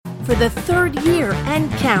For the third year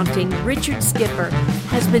and counting, Richard Skipper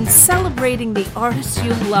has been celebrating the artists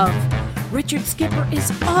you love. Richard Skipper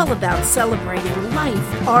is all about celebrating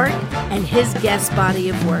life, art, and his guest body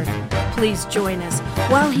of work. Please join us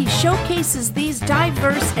while he showcases these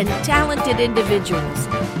diverse and talented individuals.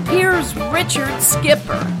 Here's Richard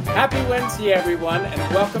Skipper. Happy Wednesday, everyone,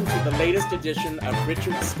 and welcome to the latest edition of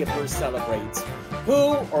Richard Skipper Celebrates.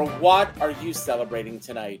 Who or what are you celebrating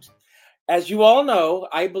tonight? As you all know,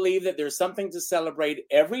 I believe that there's something to celebrate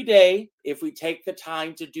every day if we take the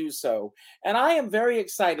time to do so. And I am very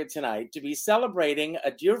excited tonight to be celebrating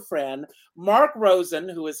a dear friend, Marc Rosen,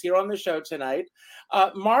 who is here on the show tonight.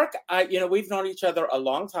 Marc, we've known each other a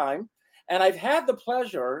long time, and I've had the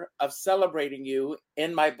pleasure of celebrating you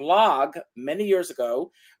in my blog many years ago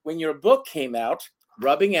when your book came out,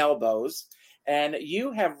 Rubbing Elbows. And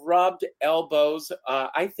you have rubbed elbows,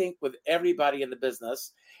 I think, with everybody in the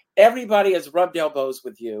business. Everybody has rubbed elbows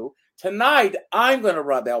with you. Tonight, I'm going to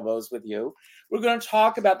rub elbows with you. We're going to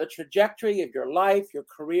talk about the trajectory of your life, your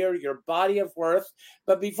career, your body of worth.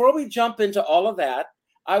 But before we jump into all of that,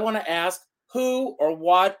 I want to ask, who or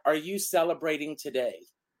what are you celebrating today?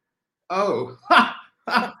 Oh,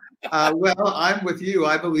 well, I'm with you.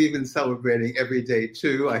 I believe in celebrating every day,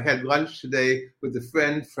 too. I had lunch today with a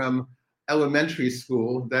friend from elementary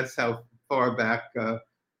school. That's how far back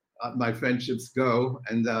my friendships go,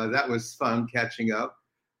 and that was fun catching up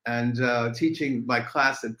and teaching my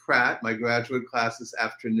class at Pratt, my graduate class this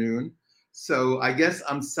afternoon. So I guess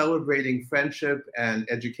I'm celebrating friendship and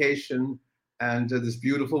education and this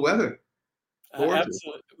beautiful weather.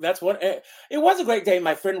 Absolutely. That's what it was. A great day.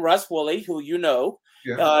 My friend Russ Woolley, who you know,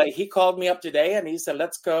 he called me up today and he said,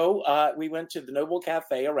 let's go. We went to the Noble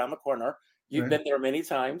Cafe around the corner. You've been there many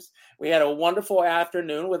times. We had a wonderful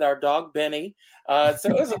afternoon with our dog, Benny. So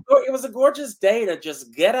it was a gorgeous day to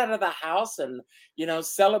just get out of the house and,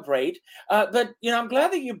 celebrate. But I'm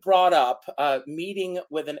glad that you brought up meeting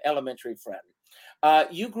with an elementary friend.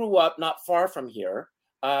 You grew up not far from here.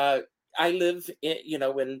 I live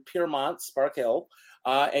in Piermont, Spark Hill,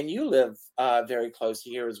 and you live very close to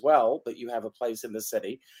here as well, but you have a place in the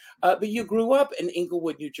city. But you grew up in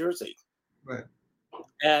Englewood, New Jersey. Right.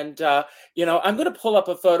 And, I'm going to pull up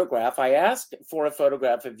a photograph. I asked for a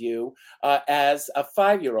photograph of you as a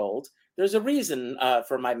 5-year-old. There's a reason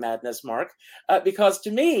for my madness, Marc, because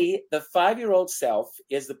to me, the 5-year-old self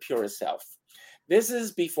is the purest self. This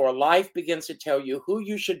is before life begins to tell you who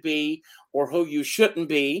you should be or who you shouldn't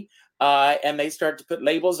be. And they start to put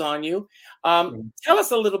labels on you. Tell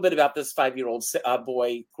us a little bit about this 5-year-old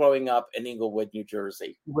boy growing up in Englewood, New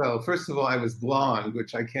Jersey. Well, first of all, I was blonde,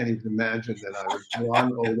 which I can't even imagine that I was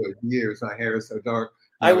blonde all those years. My hair is so dark.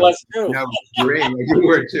 I was too. Now green. You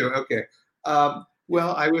were too. Okay.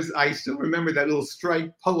 Well, I still remember that little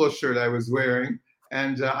striped polo shirt I was wearing,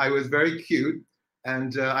 and I was very cute.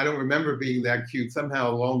 And I don't remember being that cute. Somehow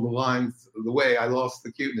along the lines of the way, I lost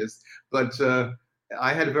the cuteness. But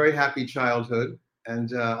I had a very happy childhood,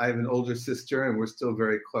 and I have an older sister, and we're still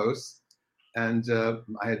very close. And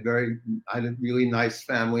I had a really nice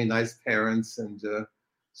family, nice parents, and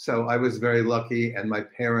so I was very lucky. And my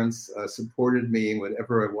parents supported me in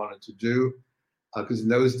whatever I wanted to do, because in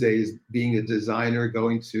those days, being a designer,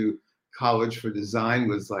 going to college for design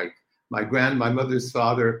was like my mother's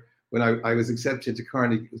father. When I was accepted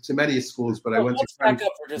to many schools, but I went to Carnegie. Let's back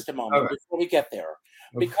up for just a moment before we get there.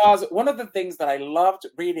 Because one of the things that I loved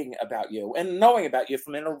reading about you and knowing about you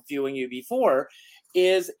from interviewing you before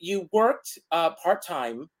is you worked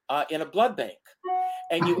part-time in a blood bank.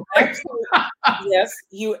 And you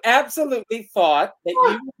absolutely thought that you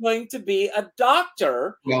were going to be a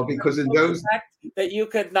doctor. Well, because in those that you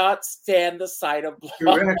could not stand the sight of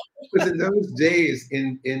blood. Correct. Because in those days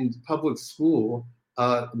in public school,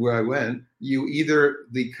 where I went, you either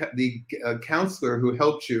the counselor who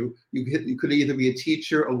helped you could either be a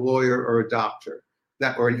teacher, a lawyer, or a doctor,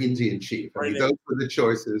 or an Indian chief. I mean, those were the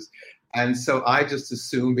choices. And so I just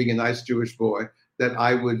assumed, being a nice Jewish boy, that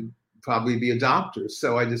I would probably be a doctor.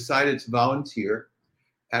 So I decided to volunteer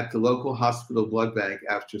at the local hospital blood bank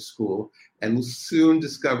after school, and soon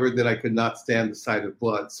discovered that I could not stand the sight of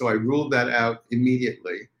blood. So I ruled that out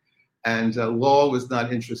immediately. And law was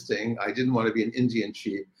not interesting. I didn't want to be an Indian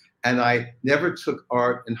chief. And I never took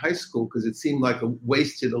art in high school because it seemed like a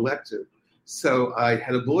wasted elective. So I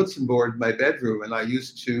had a bulletin board in my bedroom, and I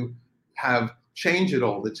used to change it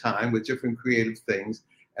all the time with different creative things.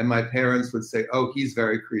 And my parents would say, oh, he's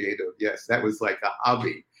very creative. Yes, that was like a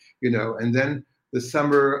hobby, And then the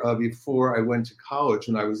summer before I went to college,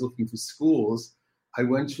 when I was looking for schools, I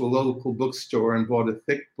went to a local bookstore and bought a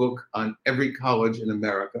thick book on every college in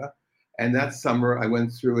America. And that summer, I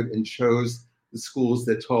went through it and chose the schools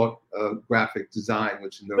that taught graphic design,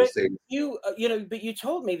 which in those But days. but you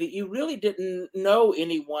told me that you really didn't know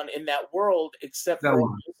anyone in that world except No for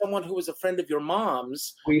one. someone who was a friend of your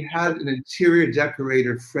mom's. We had an interior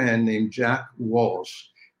decorator friend named Jack Walsh,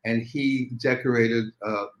 and he decorated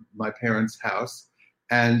my parents' house.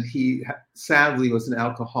 And he sadly was an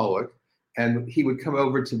alcoholic, and he would come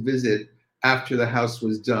over to visit after the house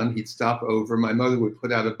was done. He'd stop over. My mother would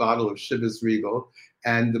put out a bottle of Chivas Regal,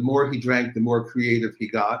 and the more he drank, the more creative he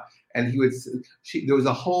got. And there was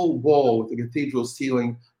a whole wall with a cathedral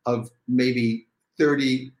ceiling of maybe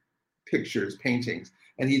 30 pictures, paintings.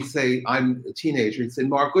 And he'd say, I'm a teenager. He'd say,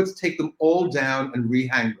 Mark, let's take them all down and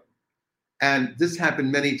rehang them. And this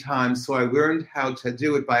happened many times. So I learned how to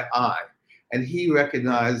do it by eye. And he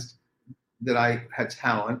recognized that I had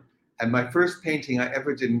talent. And my first painting I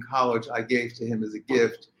ever did in college, I gave to him as a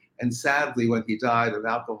gift. And sadly, when he died of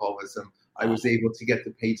alcoholism, I was able to get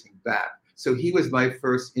the painting back. So he was my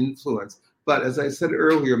first influence. But as I said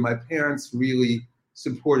earlier, my parents really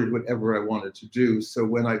supported whatever I wanted to do. So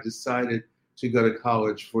when I decided to go to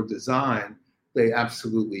college for design, they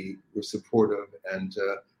absolutely were supportive. And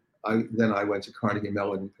then I went to Carnegie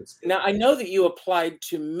Mellon in Pittsburgh. Now, I know that you applied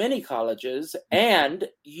to many colleges and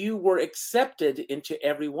you were accepted into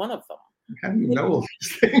every one of them. How do you know all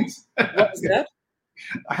these things? What was that?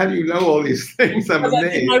 How do you know all these things? I'm amazed. I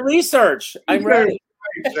did my research. I'm ready.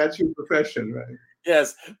 That's your profession, right?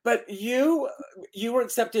 Yes, but you were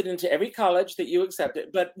accepted into every college that you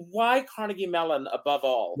accepted. But why Carnegie Mellon above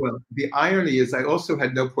all? Well, the irony is I also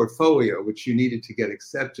had no portfolio, which you needed to get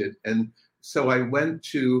accepted. And so I went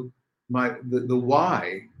to the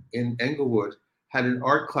Y in Englewood, had an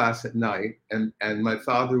art class at night, and my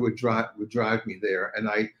father would drive me there. And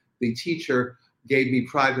the teacher gave me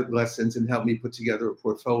private lessons and helped me put together a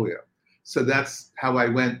portfolio. So that's how I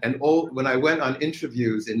went. And when I went on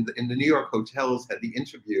interviews in the New York hotels, had the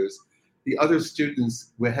interviews, the other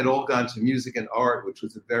students had all gone to music and art, which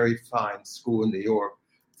was a very fine school in New York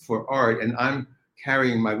for art. And I'm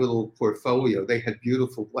carrying my little portfolio. They had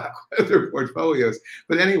beautiful black leather portfolios.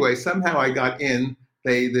 But anyway, somehow I got in.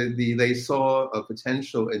 They saw a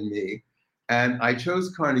potential in me. And I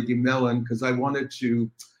chose Carnegie Mellon because I wanted to,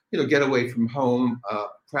 get away from home.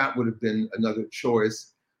 Pratt would have been another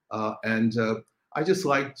choice. And I just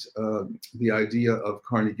liked the idea of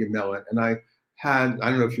Carnegie Mellon. And I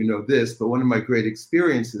don't know if you know this, but one of my great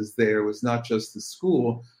experiences there was not just the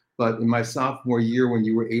school, but in my sophomore year when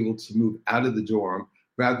you were able to move out of the dorm,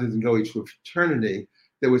 rather than going to a fraternity,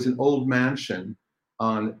 there was an old mansion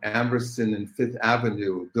on Amberson and Fifth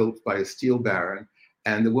Avenue built by a steel baron.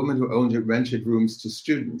 And the woman who owned it rented rooms to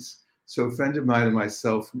students. So a friend of mine and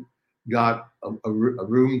myself got a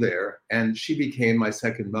room there, and she became my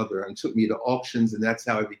second mother and took me to auctions, and that's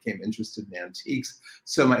how I became interested in antiques.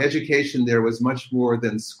 So my education there was much more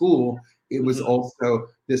than school. It was also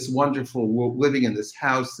this wonderful living in this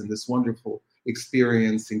house and this wonderful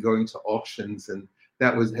experience and going to auctions, and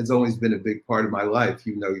that has always been a big part of my life.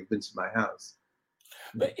 You've been to my house.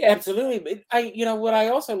 But absolutely. What I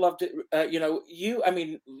also loved,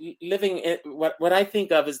 living in what I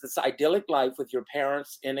think of as this idyllic life with your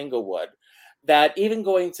parents in Englewood, that even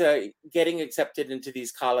getting accepted into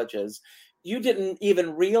these colleges, you didn't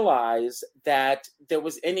even realize that there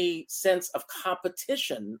was any sense of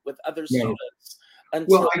competition with other students.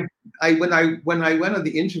 Well, when I went on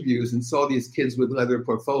the interviews and saw these kids with leather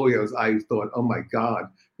portfolios, I thought, oh my God,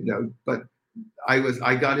 but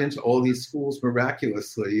I got into all these schools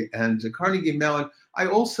miraculously. And Carnegie Mellon, I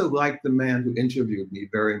also liked the man who interviewed me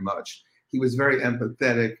very much. He was very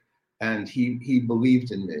empathetic and he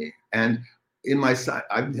believed in me. And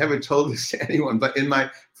I've never told this to anyone, but in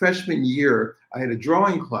my freshman year, I had a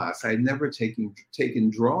drawing class. I had never taken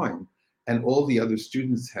drawing, and all the other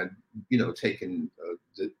students had, taken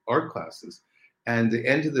the art classes. And the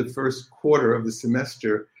end of the first quarter of the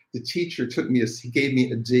semester, the teacher he gave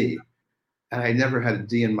me a D. And I never had a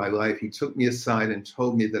D in my life. He took me aside and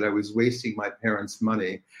told me that I was wasting my parents'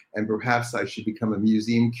 money and perhaps I should become a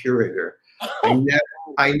museum curator.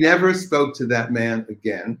 I never spoke to that man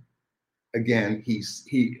again.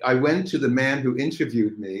 I went to the man who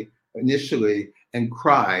interviewed me initially and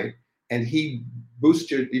cried, and he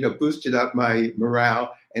boosted up my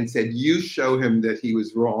morale and said, you show him that he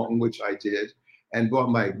was wrong, which I did, and brought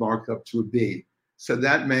my mark up to a B. So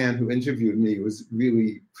that man who interviewed me was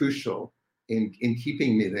really crucial in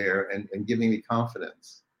keeping me there and giving me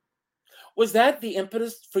confidence. Was that the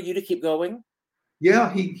impetus for you to keep going?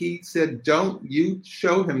 Yeah, he said, don't you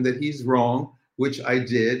show him that he's wrong, which I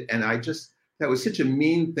did. And that was such a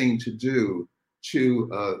mean thing to do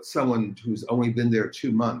to someone who's only been there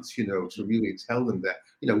 2 months, to really tell them that,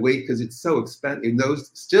 wait, because it's so expensive. In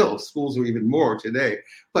those still schools are even more today,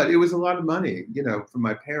 but it was a lot of money, for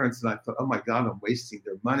my parents. And I thought, oh my God, I'm wasting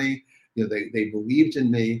their money. They believed in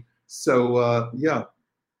me. So yeah.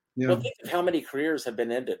 Well, think of how many careers have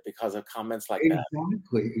been ended because of comments like that.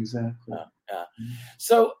 Exactly. Yeah.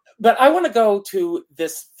 So, but I want to go to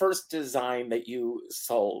this first design that you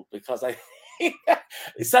sold, because I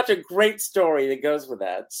it's such a great story that goes with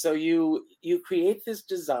that. So you create this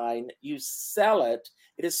design, you sell it.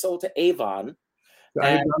 It is sold to Avon. I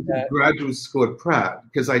had gone to graduate school at Pratt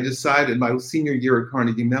because I decided my senior year at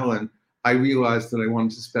Carnegie Mellon, I realized that I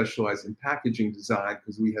wanted to specialize in packaging design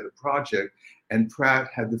because we had a project, and Pratt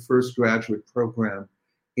had the first graduate program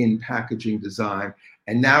in packaging design.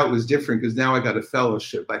 And now it was different because now I got a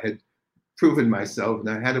fellowship. I had proven myself and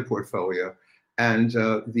I had a portfolio. And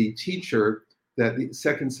the teacher, that the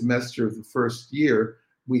second semester of the first year,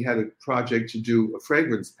 we had a project to do a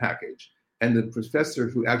fragrance package. And the professor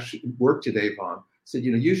who actually worked at Avon said,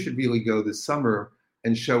 you should really go this summer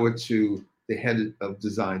and show it to the head of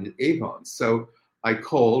design at Avon. So I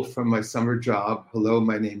called from my summer job. Hello,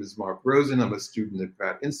 my name is Marc Rosen. I'm a student at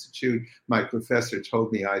Pratt Institute. My professor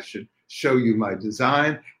told me I should show you my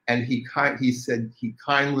design. And he said he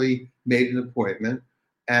kindly made an appointment.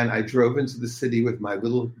 And I drove into the city with my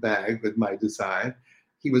little bag with my design.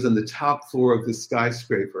 He was on the top floor of the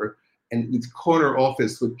skyscraper, and its corner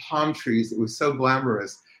office with palm trees. It was so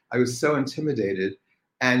glamorous. I was so intimidated.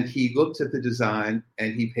 And he looked at the design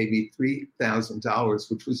and he paid me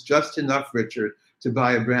 $3,000, which was just enough, Richard, to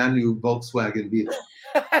buy a brand new Volkswagen Beetle.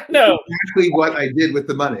 No. Exactly what I did with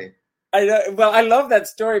the money. I know. Well, I love that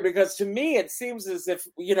story because to me, it seems as if,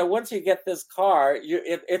 once you get this car,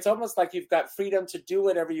 it's almost like you've got freedom to do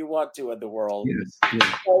whatever you want to in the world. Yes.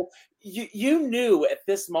 So you knew at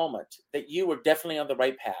this moment that you were definitely on the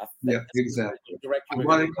right path. Yeah, exactly. I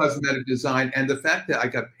wanted cosmetic design, and the fact that I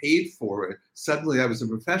got paid for it, suddenly I was a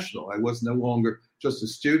professional. I was no longer just a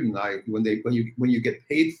student. When you get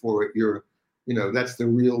paid for it, that's the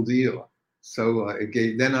real deal. So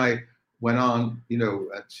then I went on,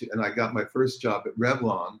 and I got my first job at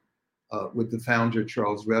Revlon with the founder,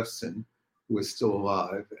 Charles Refson, who is still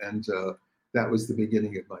alive. And that was the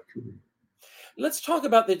beginning of my career. Let's talk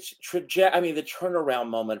about the turnaround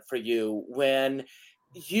moment for you when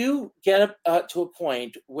you get to a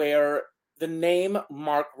point where the name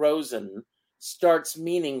Marc Rosen starts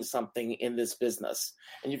meaning something in this business.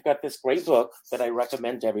 And you've got this great book that I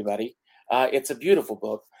recommend to everybody. It's a beautiful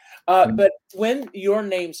book. But when your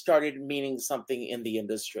name started meaning something in the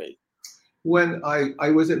industry? When I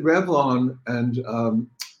was at Revlon, and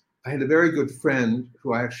I had a very good friend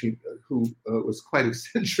who was quite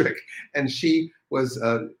eccentric, and she was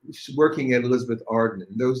working at Elizabeth Arden.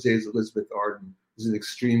 In those days, Elizabeth Arden was an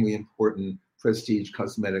extremely important prestige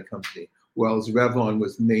cosmetic company, whereas Revlon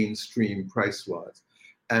was mainstream price-wise.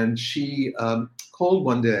 And she called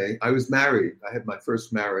one day. I was married. I had my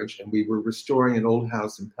first marriage, and we were restoring an old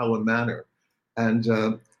house in Pelham Manor.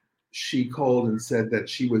 And she called and said that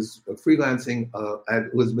she was freelancing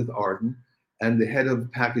at Elizabeth Arden, and the head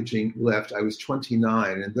of packaging left. I was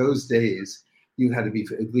 29. In those days, you had to be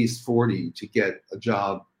at least 40 to get a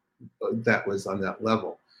job that was on that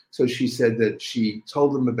level. So she said that she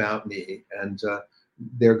told them about me, and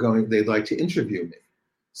they'd like to interview me.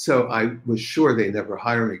 So I was sure they never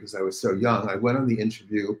hire me because I was so young. I went on the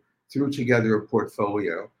interview, threw together a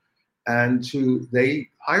portfolio, and they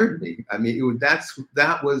hired me. I mean,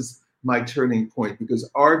 that was my turning point, because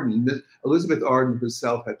Elizabeth Arden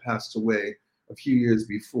herself had passed away a few years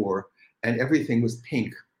before, and everything was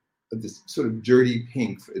pink, this sort of dirty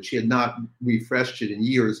pink. She had not refreshed it in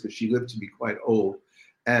years, but she lived to be quite old.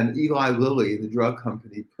 And Eli Lilly, the drug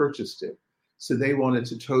company, purchased it. So they wanted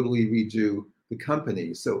to totally redo the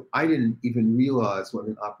company. So I didn't even realize what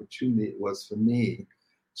an opportunity it was for me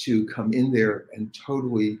to come in there and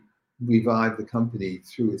totally revive the company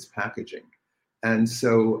through its packaging. And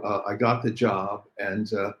so I got the job, and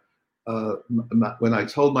when I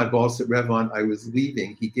told my boss at Revlon I was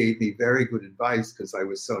leaving, he gave me very good advice, because I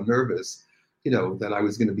was so nervous, that I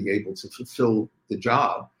was going to be able to fulfill the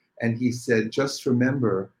job. And he said, just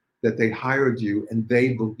remember that they hired you and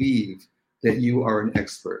they believe that you are an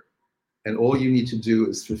expert. And all you need to do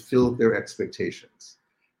is fulfill their expectations.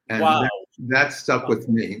 And wow. that stuck with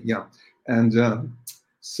me. Yeah. And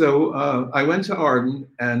so I went to Arden,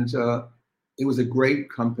 and it was a great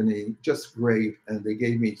company, just great. And they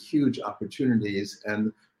gave me huge opportunities.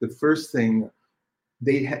 And the first thing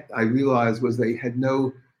I realized was they had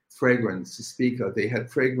no fragrance to speak of. They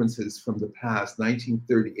had fragrances from the past.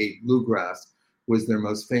 1938 Bluegrass was their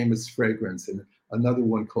most famous fragrance. And another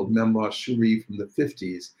one called Memoir Cherie from the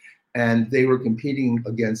 50s. And they were competing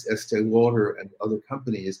against Estee Lauder and other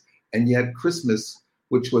companies. And yet Christmas,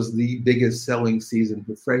 which was the biggest selling season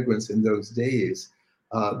for fragrance in those days,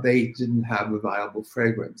 they didn't have a viable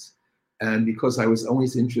fragrance. And because I was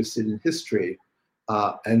always interested in history,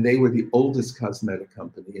 and they were the oldest cosmetic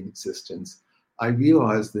company in existence, I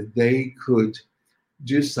realized that they could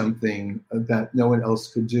do something that no one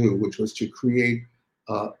else could do, which was to create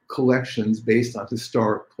collections based on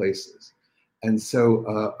historic places. And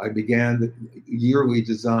so I began the yearly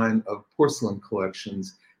design of porcelain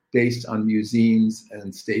collections based on museums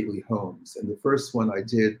and stately homes. And the first one I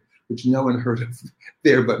did, which no one heard of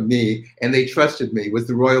there but me, and they trusted me, was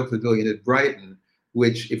the Royal Pavilion at Brighton,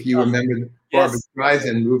 which, if you remember the Barbra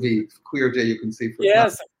Streisand movie, Clear Day You Can See for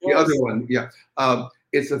the other one,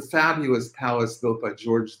 it's a fabulous palace built by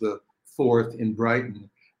George IV in Brighton.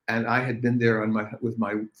 And I had been there with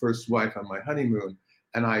my first wife on my honeymoon,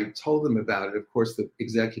 and I told them about it. Of course, the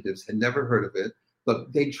executives had never heard of it,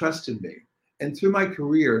 but they trusted me. And through my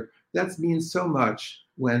career, that means so much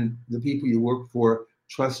when the people you work for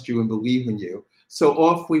trust you and believe in you. So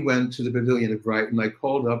off we went to the Pavilion of Brighton. I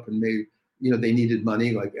called up and they needed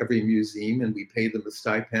money like every museum, and we paid them a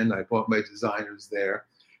stipend. I bought my designers there.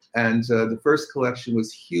 And the first collection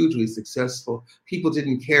was hugely successful. People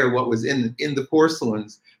didn't care what was in the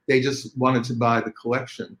porcelains. They just wanted to buy the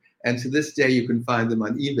collection. And to this day, you can find them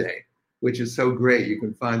on eBay, which is so great. You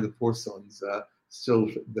can find the porcelains still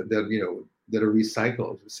that are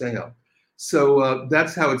recycled for sale. So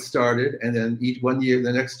that's how it started. And then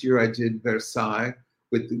the next year I did Versailles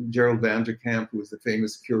with Gerald Vanderkamp, who was the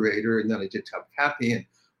famous curator. And then I did Topkapi. And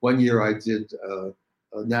one year I did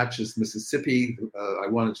Natchez, Mississippi. I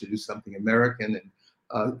wanted to do something American,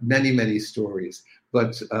 and many, many stories.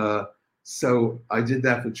 But so I did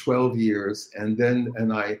that for 12 years. And then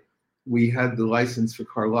we had the license for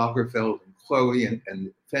Karl Lagerfeld and Chloe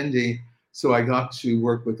and Fendi. So I got to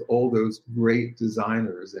work with all those great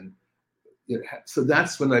designers. And so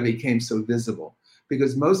that's when I became so visible,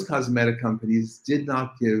 because most cosmetic companies did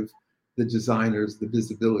not give the designers the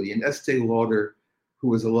visibility. And Estee Lauder, who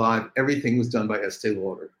was alive, everything was done by Estee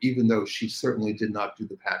Lauder, even though she certainly did not do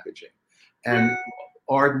the packaging. And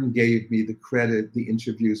Arden gave me the credit, the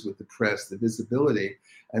interviews with the press, the visibility.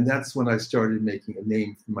 And that's when I started making a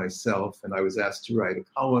name for myself. And I was asked to write a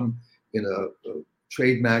column in a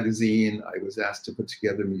trade magazine. I was asked to put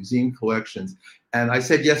together museum collections. And I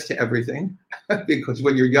said yes to everything, because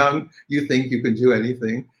when you're young, you think you can do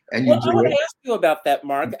anything. And you do I want it. to ask you about that,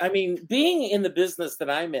 Marc. I mean, being in the business that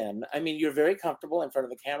I'm in, I mean, you're very comfortable in front of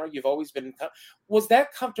the camera. You've always been. Was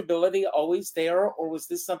that comfortability always there, or was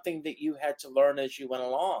this something that you had to learn as you went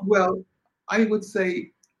along? Well, I would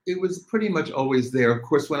say it was pretty much always there. Of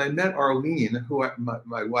course, when I met Arlene,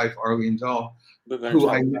 my wife, Arlene Dahl, who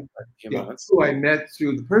I met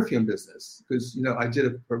through the perfume business, because I did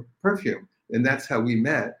a perfume, and that's how we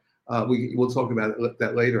met. We'll talk about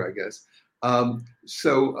that later, I guess.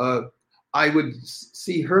 So I would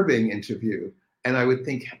see her being interviewed, and I would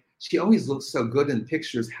think, she always looks so good in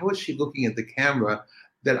pictures. How is she looking at the camera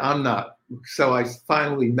that I'm not? So I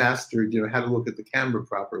finally mastered, how to look at the camera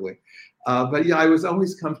properly. But yeah, I was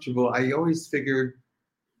always comfortable. I always figured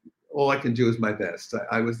all I can do is my best.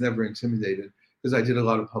 I was never intimidated, because I did a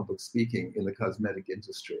lot of public speaking in the cosmetic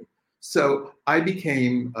industry. So I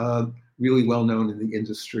became really well known in the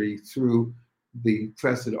industry through the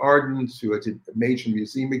press at Arden. I did a major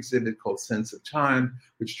museum exhibit called Sense of Time,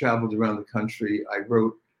 which traveled around the country. I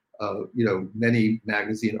wrote, many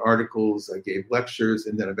magazine articles. I gave lectures,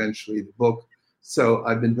 and then eventually the book. So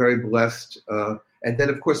I've been very blessed. And then,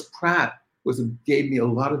 of course, Pratt gave me a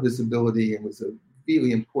lot of visibility and was a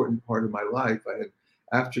really important part of my life.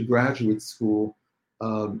 After graduate school,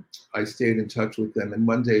 I stayed in touch with them. And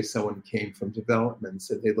one day someone came from development and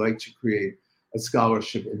said they'd like to create a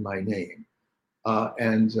scholarship in my name.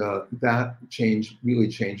 And that really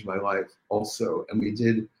changed my life also. And we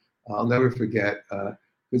did, I'll never forget,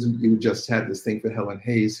 because you just had this thing for Helen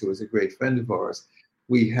Hayes, who was a great friend of ours.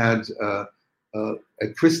 We had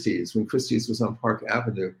at Christie's, when Christie's was on Park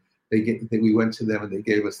Avenue, we went to them and they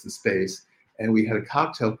gave us the space. And we had a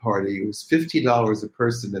cocktail party. It was $50 a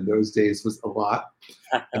person in those days, was a lot.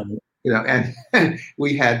 And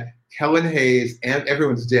we had Helen Hayes, and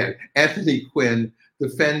everyone's dead, Anthony Quinn, the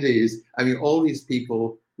Fendis. I mean, all these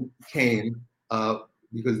people came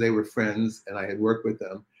because they were friends and I had worked with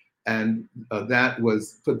them. And that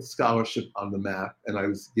put the scholarship on the map, and I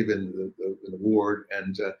was given an award.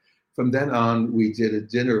 And from then on, we did a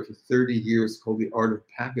dinner for 30 years called The Art of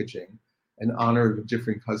Packaging, in honor of a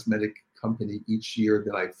different cosmetic company each year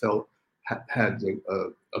that I felt had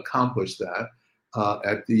accomplished that.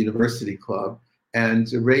 at the University Club,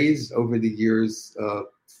 and raised over the years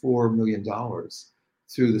 $4 million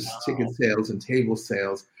through the ticket sales and table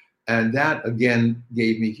sales. And that, again,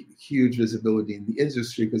 gave me huge visibility in the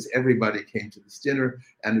industry because everybody came to this dinner,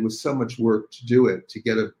 and it was so much work to do it, to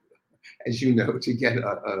get as you know, to get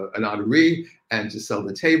an honoree and to sell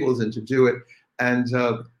the tables and to do it. And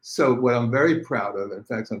so what I'm very proud of, in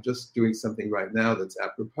fact, I'm just doing something right now that's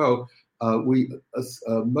apropos.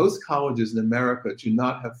 Most colleges in America do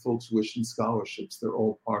not have full tuition scholarships. They're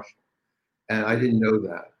all partial. And I didn't know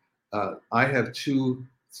that. I have through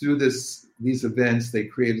these events, they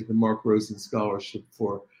created the Marc Rosen Scholarship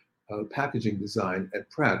for packaging design at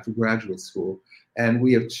Pratt for graduate school. And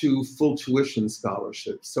we have 2 full tuition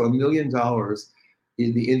scholarships. So $1 million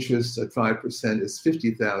in the interest at 5% is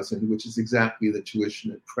 $50,000, which is exactly the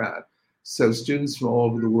tuition at Pratt. So students from all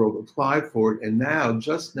over the world apply for it. And now,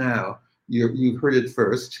 just now, you heard it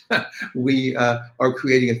first, we are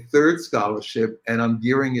creating a 3rd scholarship, and I'm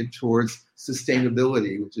gearing it towards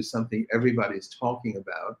sustainability, which is something everybody's talking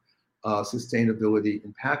about, sustainability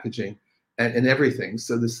in packaging and everything.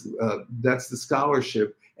 So that's the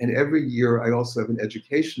scholarship. And every year I also have an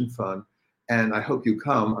education fund, and I hope you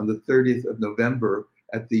come on the 30th of November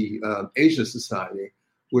at the Asia Society.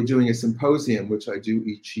 We're doing a symposium, which I do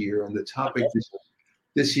each year, and the topic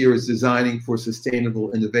this year is designing for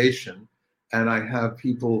sustainable innovation. And I have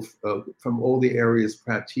people from all the areas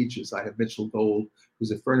Pratt teaches. I have Mitchell Gold,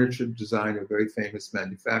 who's a furniture designer, very famous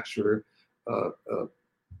manufacturer.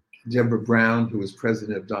 Deborah Brown, who is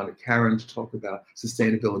president of Donna Karan, to talk about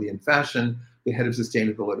sustainability in fashion. The head of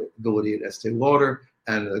sustainability at Estee Lauder,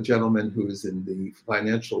 and a gentleman who is in the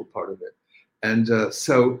financial part of it. And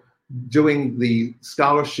so doing the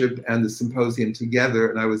scholarship and the symposium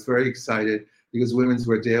together, and I was very excited because Women's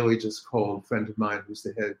Wear Daily just called a friend of mine who's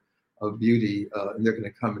the head of beauty, and they're going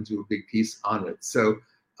to come and do a big piece on it. So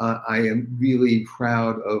I am really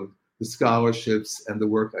proud of the scholarships and the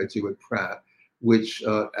work I do at Pratt, which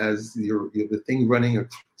as the thing running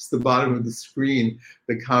across the bottom of the screen,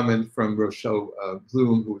 the comment from Rochelle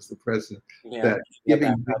Bloom, who was the president, that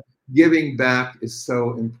giving back is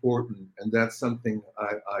so important. And that's something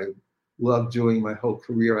I love doing my whole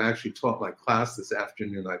career. I actually taught my class this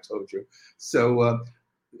afternoon, I told you. So,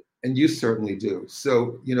 and you certainly do.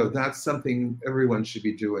 So, that's something everyone should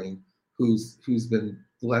be doing who's been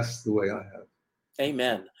blessed the way I have.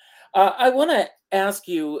 Amen. I want to ask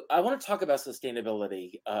you, I want to talk about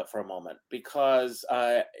sustainability for a moment, because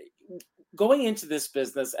going into this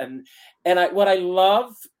business and what I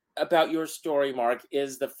love about your story, Marc,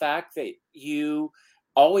 is the fact that you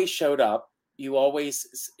always showed up. You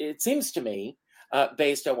always, it seems to me,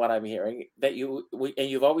 based on what I'm hearing, that and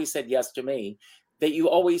you've always said yes to me, that you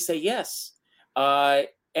always say yes. And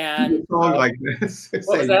a song like this.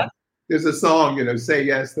 What was that? There's a song, Say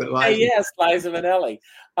Yes, that Liza. Say Yes, Liza Minnelli.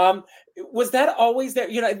 Was that always there?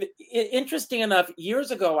 Interesting enough,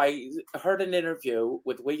 years ago, I heard an interview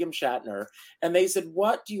with William Shatner, and they said,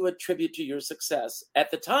 what do you attribute to your success?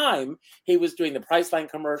 At the time, he was doing the Priceline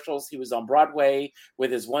commercials. He was on Broadway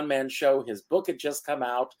with his one-man show. His book had just come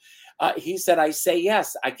out. He said, I say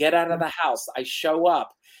yes. I get out of the house. I show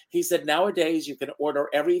up. He said, nowadays you can order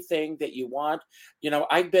everything that you want.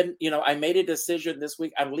 I made a decision this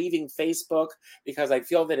week. I'm leaving Facebook because I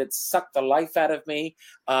feel that it sucked the life out of me.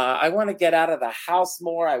 I want to get out of the house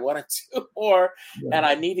more. I want to do more. Yeah. And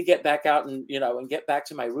I need to get back out and get back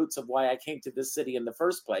to my roots of why I came to this city in the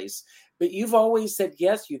first place. But you've always said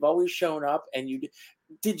yes. You've always shown up. And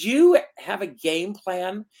did you have a game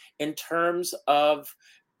plan in terms of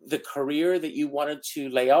the career that you wanted to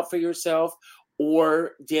lay out for yourself?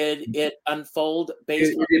 Or did it unfold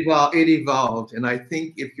based on... It evolved. And I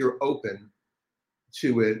think if you're open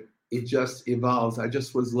to it, it just evolves. I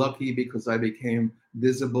just was lucky because I became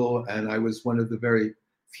visible, and I was one of the very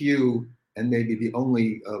few and maybe the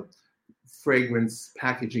only fragrance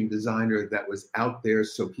packaging designer that was out there.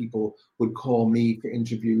 So people would call me for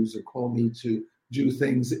interviews or call me to do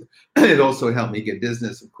things. It also helped me get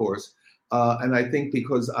business, of course. And I think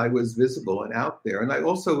because I was visible and out there, and I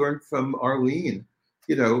also learned from Arlene,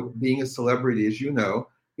 being a celebrity, as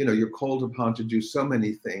you're called upon to do so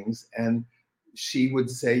many things. And she would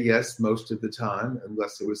say yes most of the time,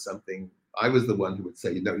 unless it was something, I was the one who would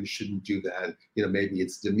say, you shouldn't do that. Maybe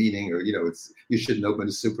it's demeaning, or, you shouldn't open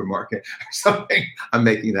a supermarket or something. I'm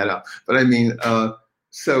making that up. But I mean,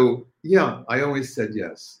 so yeah, I always said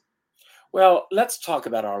yes. Well, let's talk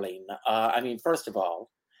about Arlene. First of all,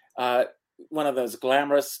 one of those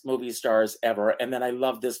glamorous movie stars ever. And then I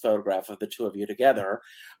love this photograph of the two of you together.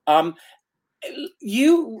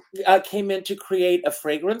 You came in to create a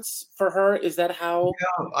fragrance for her. Is that how?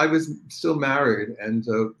 Yeah, I was still married, and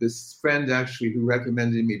this friend actually who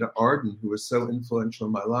recommended me to Arden, who was so influential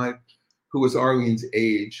in my life, who was Arlene's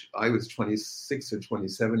age. I was 26 or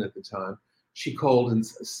 27 at the time. She called and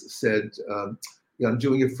said, I'm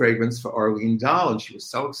doing a fragrance for Arlene Dahl, and she was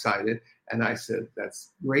so excited. And I said,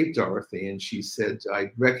 that's great, Dorothy. And she said,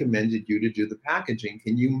 I recommended you to do the packaging.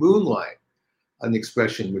 Can you moonlight? An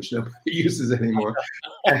expression which nobody uses anymore.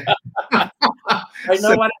 I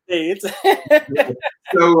know what it means.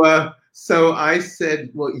 So I said,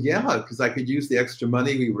 well, yeah, because I could use the extra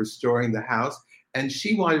money. We were storing the house. And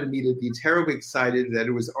she wanted me to be terribly excited that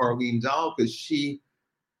it was Arlene Dahl because she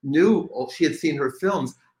knew, she had seen her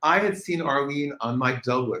films. I had seen Arlene on Mike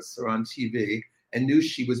Douglas or on TV and knew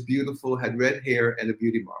she was beautiful, had red hair and a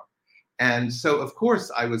beauty mark. And so, of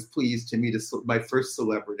course, I was pleased to meet my first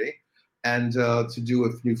celebrity and to do a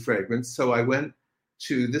new fragrance. So I went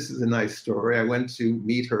to, this is a nice story, I went to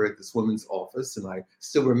meet her at this woman's office, and I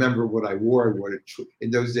still remember what I wore. I wore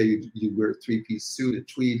in those days, you wear a three-piece suit, a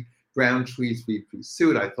tweed, brown tweed three-piece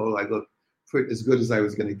suit. I thought I looked as good as I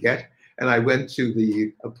was going to get. And I went to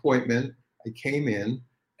the appointment. I came in,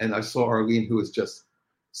 and I saw Arlene, who was just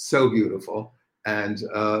so beautiful. And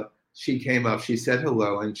she came up, she said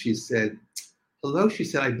hello, and she said, hello, she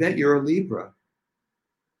said, I bet you're a Libra.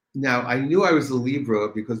 Now, I knew I was a Libra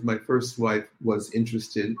because my first wife was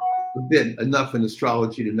interested a bit enough in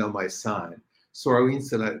astrology to know my sign. So Arlene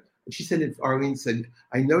said, Arlene said,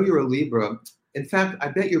 I know you're a Libra. In fact, I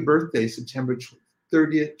bet your birthday is September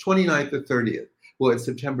 30th, 29th or 30th. Well, it's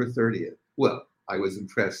September 30th. Well, I was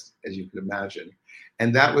impressed, as you can imagine.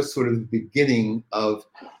 And that was sort of the beginning of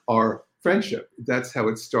our friendship. That's how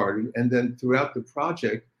it started. And then throughout the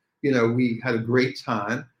project, we had a great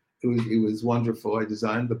time. It was wonderful. I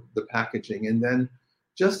designed the packaging. And then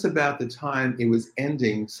just about the time it was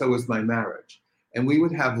ending, so was my marriage. And we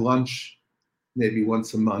would have lunch maybe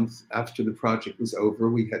once a month after the project was over.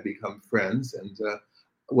 We had become friends. And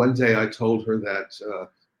one day I told her that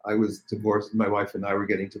I was divorced. My wife and I were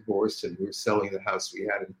getting divorced, and we were selling the house we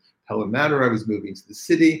had in Pelham Manor. I was moving to the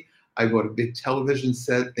city. I bought a big television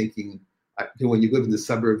set thinking, when you live in the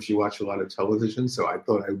suburbs, you watch a lot of television. So I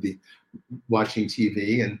thought I would be watching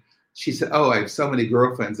TV. And she said, oh, I have so many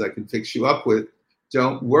girlfriends I can fix you up with.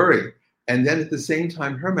 Don't worry. And then at the same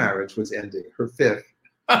time, her marriage was ending, her fifth.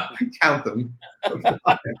 Count them.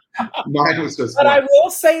 Mine was just But one. I will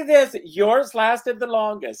say this, yours lasted the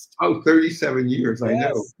longest. Oh, 37 years, I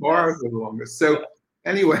know. Far the longest. So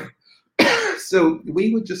anyway, so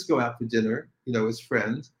we would just go out to dinner, as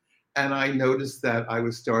friends. And I noticed that I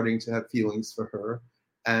was starting to have feelings for her.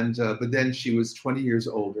 And but then she was 20 years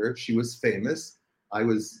older. She was famous. I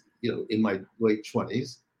was, in my late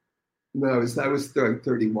 20s. No, I was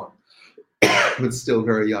 31, but still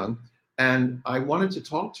very young. And I wanted to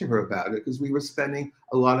talk to her about it because we were spending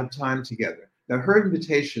a lot of time together. Now, her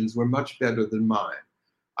invitations were much better than mine.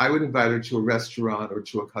 I would invite her to a restaurant or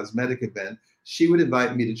to a cosmetic event. She would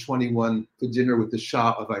invite me to 21 for dinner with the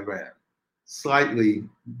Shah of Iran. Slightly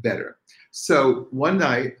better. So one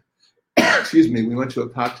night, we went to a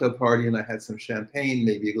cocktail party and I had some champagne,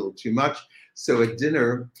 maybe a little too much. So at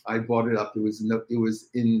dinner, I brought it up. It was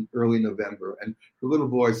in early November, and her little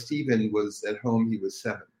boy, Stephen, was at home. He was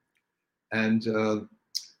 7. And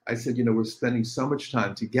I said, we're spending so much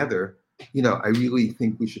time together. I really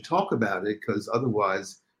think we should talk about it because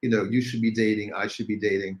otherwise, you should be dating, I should be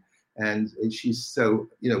dating. And she's so,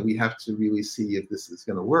 we have to really see if this is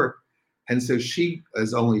going to work. And so she,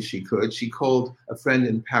 as only she could, she called a friend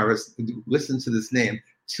in Paris. Listen to this name,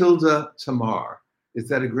 Tilda Tamar. Is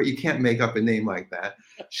that a great? You can't make up a name like that.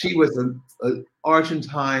 She was an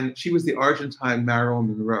Argentine. She was the Argentine Marilyn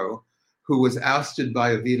Monroe, who was ousted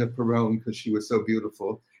by Evita Peron because she was so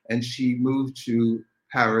beautiful. And she moved to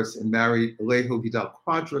Paris and married Alejo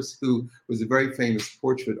Vidal-Quadras, who was a very famous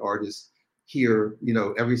portrait artist here.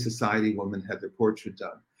 Every society woman had their portrait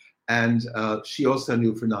done. And she also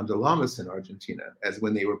knew Fernando Lamas in Argentina, as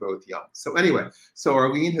when they were both young. So anyway, so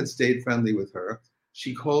Arlene had stayed friendly with her.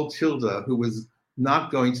 She called Tilda, who was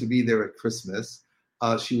not going to be there at Christmas.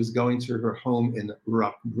 She was going to her home in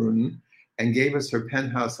Roquebrune, and gave us her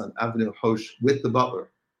penthouse on Avenue Hoche with the butler.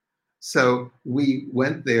 So we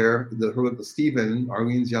went there. Her little Stephen,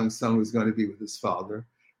 Arlene's young son, was going to be with his father.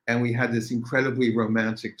 And we had this incredibly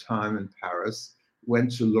romantic time in Paris,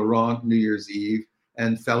 went to Laurent New Year's Eve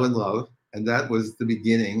and fell in love. And that was the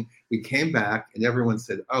beginning. We came back and everyone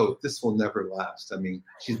said, oh, this will never last. I mean,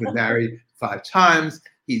 she's been married 5 times.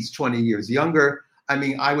 He's 20 years younger. I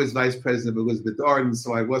mean, I was vice president of Elizabeth Arden,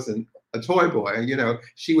 so I wasn't a toy boy. You know,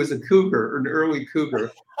 she was a cougar, an early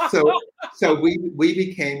cougar. So we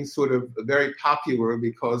became sort of very popular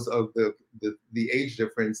because of the age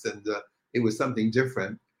difference, and it was something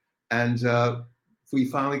different. And we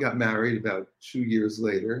finally got married about 2 years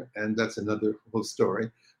later, and that's another whole story.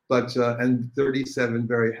 But and 37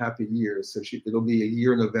 very happy years. So it'll be a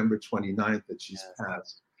year, November 29th, that she's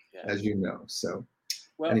passed, as you know. So.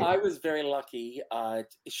 Well, Anyway. I was very lucky.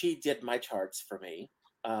 She did my charts for me.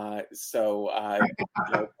 You know,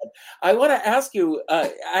 I want to ask you,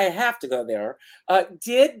 I have to go there.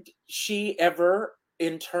 Did she ever,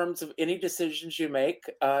 in terms of any decisions you make,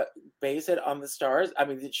 base it on the stars? I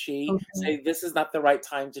mean, did she say, this is not the right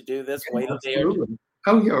time to do this? Wait a day or two?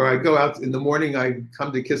 Oh, yeah. Or I go out in the morning, I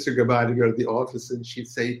come to kiss her goodbye to go to the office, and she'd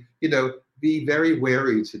say, you know, be very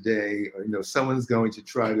wary today. Or, you know, someone's going to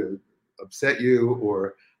try to upset you,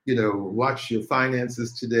 or, you know, watch your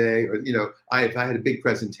finances today. Or, you know, if I had a big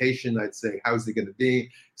presentation, I'd say, how's it going to be?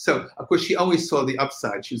 So, of course, she always saw the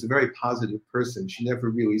upside. She was a very positive person. She never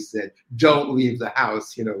really said, don't leave the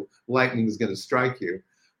house, you know, lightning is going to strike you.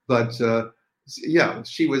 But yeah,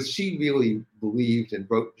 she really believed and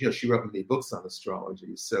wrote, you know, she wrote many books on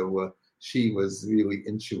astrology. So she was really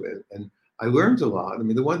into it. And I learned a lot. I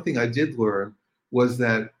mean, the one thing I did learn was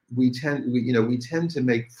that we tend to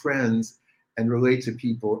make friends and relate to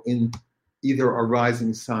people in either our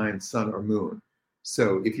rising sign, sun or moon.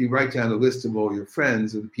 So if you write down a list of all your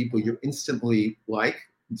friends or the people you're instantly like,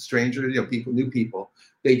 strangers, you know, people, new people,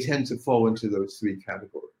 they tend to fall into those three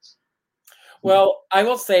categories. Well, I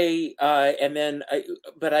will say, and then, I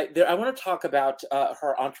want to talk about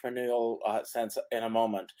her entrepreneurial sense in a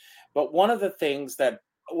moment. But one of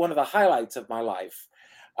the highlights of my life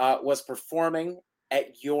was performing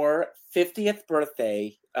at your 50th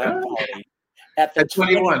birthday party at the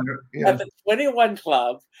 21, at the 21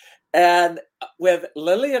 Club, and with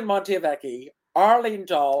Lillian Montevecchi, Arlene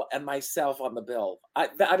Dahl, and myself on the bill.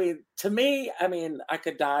 I mean, to me, I mean, I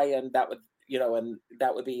could die, and that would, you know, and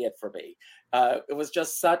that would be it for me. It was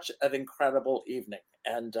just such an incredible evening,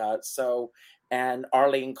 and and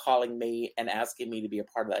Arlene calling me and asking me to be a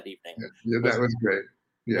part of that evening. Yeah, that was great.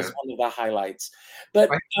 Yeah, was one of the highlights. But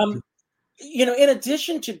you know, in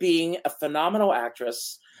addition to being a phenomenal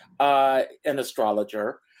actress, an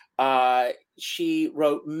astrologer, she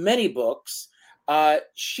wrote many books.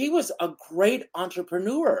 She was a great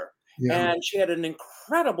entrepreneur, and she had an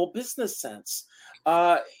incredible business sense.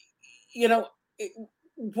 You know,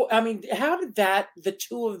 I mean, how did the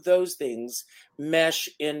two of those things mesh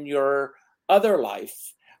in your other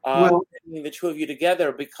life? Bringing the two of you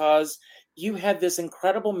together, because you had this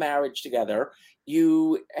incredible marriage together.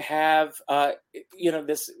 You have, you know,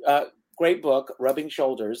 this great book, Rubbing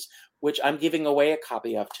Shoulders, which I'm giving away a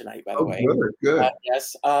copy of tonight, by the way. Good.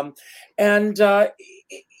 Yes. And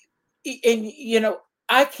you know,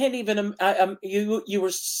 I can't even, you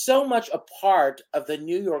were so much a part of the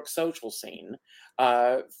New York social scene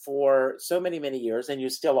for so many, many years, and you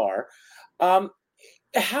still are.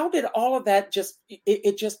 How did all of that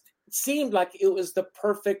it just seemed like it was the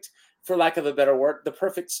perfect, for lack of a better word, the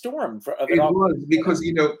perfect storm of it all? It was, because,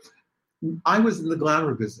 you know, I was in the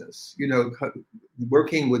glamour business, you know,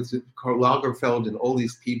 working with Karl Lagerfeld and all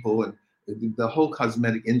these people, and the whole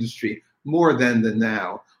cosmetic industry, more than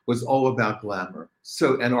now, was all about glamour.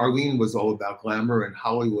 So, and Arlene was all about glamour and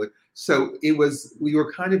Hollywood. So we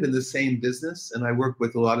were kind of in the same business, and I worked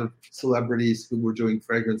with a lot of celebrities who were doing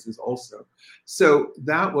fragrances also. So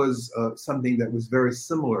that was something that was very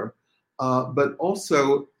similar, but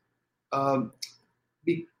also,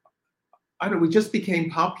 we just became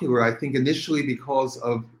popular, I think, initially because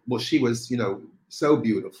of, well, she was, you know, so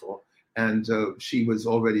beautiful, and she was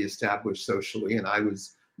already established socially, and I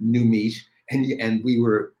was new meat, and we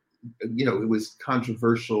were, you know, it was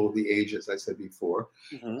controversial, the age, as I said before.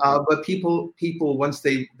 But people, once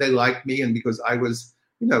they liked me, and because I was,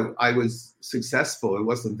 you know, I was successful, it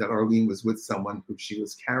wasn't that Arlene was with someone who she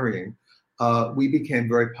was carrying, we became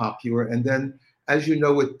very popular. And then, as you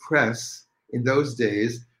know, with press, in those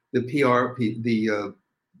days, the PR, you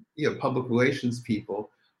know, public relations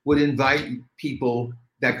people would invite people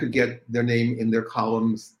that could get their name in their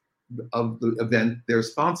columns of the event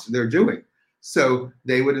they're doing. So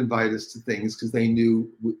they would invite us to things because they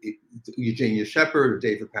knew Eugenia Shepard or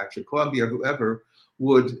David Patrick Columbia, whoever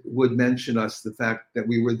would mention us, the fact that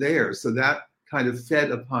we were there. So that kind of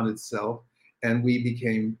fed upon itself, and we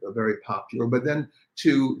became very popular. But then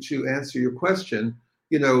to answer your question,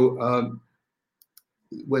 you know,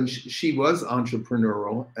 when she was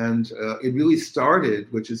entrepreneurial, and it really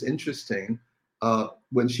started, which is interesting,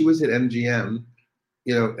 when she was at MGM,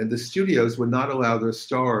 you know, and the studios would not allow their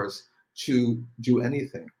stars to do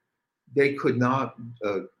anything. they could not,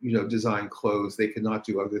 design clothes. They could not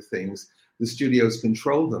do other things. The studios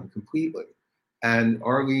controlled them completely. And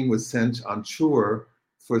Arlene was sent on tour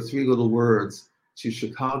for Three Little Words to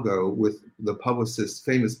Chicago with the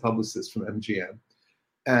famous publicist from MGM.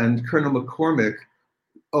 And Colonel McCormick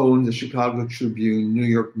owned the Chicago Tribune New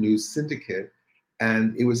York News Syndicate,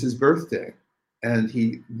 and it was his birthday. And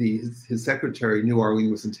his secretary knew Arlene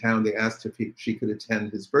was in town. They asked if she could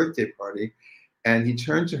attend his birthday party. And he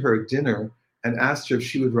turned to her at dinner and asked her if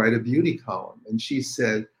she would write a beauty column. And she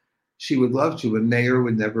said she would love to, but Mayer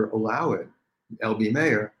would never allow it, L.B.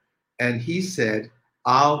 Mayer. And he said,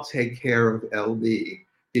 I'll take care of L.B.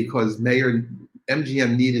 because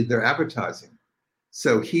MGM needed their advertising.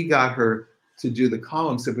 So he got her to do the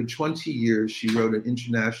column. So for 20 years, she wrote an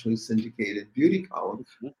internationally syndicated beauty column.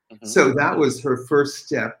 Mm-hmm. So that was her first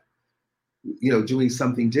step, doing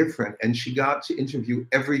something different. And she got to interview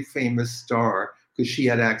every famous star because she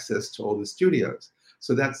had access to all the studios.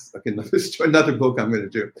 So that's like another book I'm going to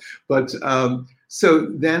do. But so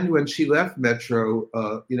then when she left Metro,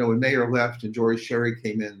 when Mayer left and Jory Sherry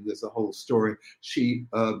came in, there's a whole story. She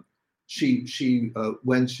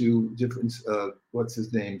went to different, what's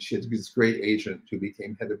his name? She had this great agent who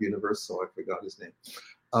became head of Universal. I forgot his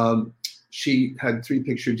name. She had 3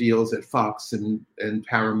 picture deals at Fox and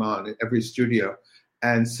Paramount at every studio.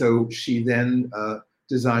 And so she then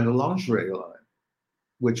designed a lingerie line,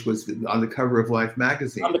 which was on the cover of Life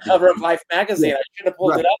magazine. On the cover of Life magazine. Yeah. I should have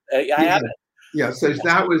pulled it up. I have it. Yeah, so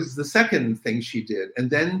that was the second thing she did. And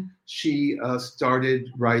then she started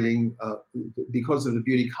writing, because of the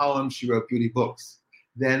beauty column, she wrote beauty books.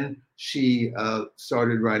 Then she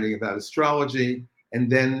started writing about astrology. And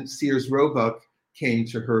then Sears Roebuck came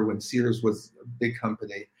to her when Sears was a big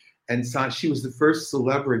company. And she was the first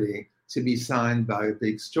celebrity to be signed by a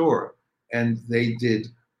big store. And they did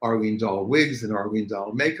Arlene Dahl wigs and Arlene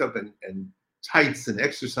Dahl makeup and tights and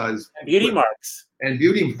exercise. And beauty marks. And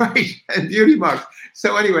beauty marks.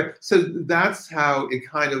 So anyway, so that's how it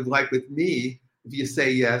kind of, like with me, if you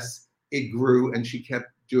say yes, it grew, and she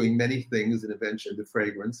kept doing many things and eventually the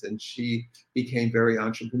fragrance, and she became very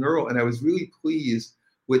entrepreneurial. And I was really pleased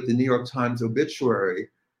with the New York Times obituary,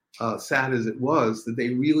 sad as it was, that they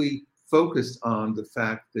really focused on the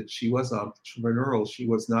fact that she was entrepreneurial. She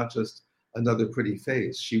was not just another pretty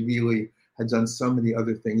face. She really had done so many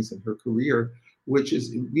other things in her career, which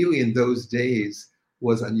is really in those days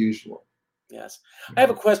was unusual. Yes. I have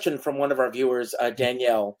a question from one of our viewers,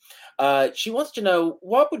 Danielle. She wants to know,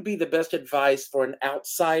 what would be the best advice for an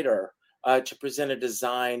outsider to present a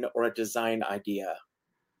design or a design idea?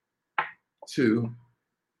 To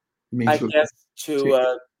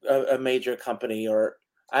a major company, or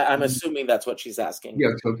I'm assuming that's what she's asking.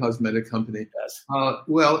 Yeah, to a cosmetic company. Yes.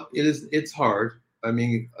 Well, it's hard. I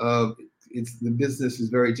mean, the business is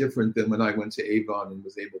very different than when I went to Avon and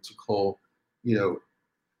was able to call,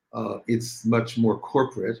 it's much more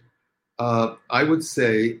corporate. I would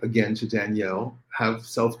say, again, to Danielle, have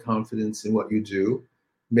self-confidence in what you do.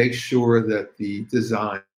 Make sure that the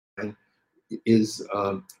design is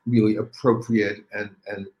really appropriate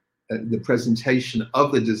and the presentation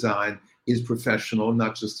of the design is professional,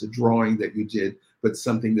 not just a drawing that you did, but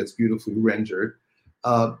something that's beautifully rendered.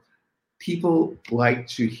 People like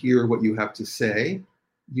to hear what you have to say.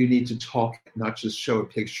 You need to talk, not just show a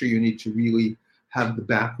picture. You need to really have the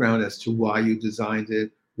background as to why you designed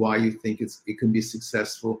it, why you think it can be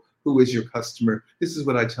successful, who is your customer. This is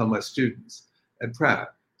what I tell my students at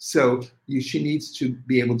Pratt. So she needs to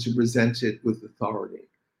be able to present it with authority.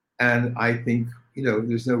 And I think,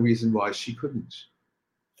 there's no reason why she couldn't.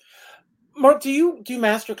 Marc, do you do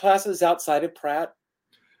master classes outside of Pratt?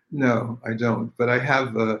 No, I don't. But I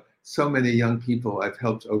have so many young people I've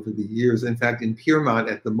helped over the years. In fact, in Piermont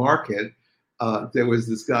at the market, there was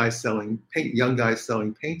this guy young guy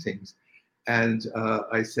selling paintings. And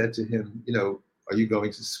I said to him, are you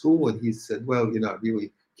going to school? And he said, well, I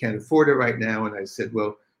really can't afford it right now. And I said,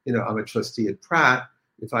 well, I'm a trustee at Pratt.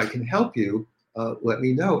 If I can help you, let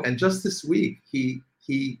me know. And just this week, he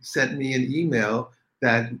sent me an email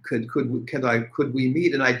that could we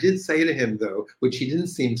meet? And I did say to him, though, which he didn't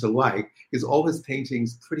seem to like, because all his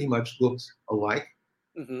paintings pretty much looked alike.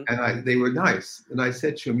 Mm-hmm. And they were nice. And I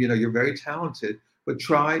said to him, you're very talented, but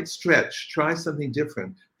try something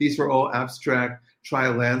different. These were all abstract. Try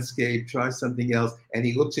a landscape, try something else. And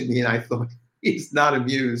he looked at me and I thought, he's not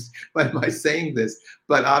amused by my saying this.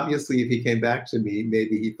 But obviously, if he came back to me,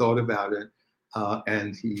 maybe he thought about it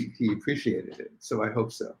and he appreciated it. So I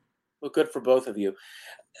hope so. Well, good for both of you.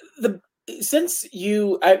 The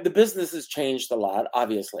business has changed a lot,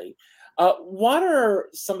 obviously. What are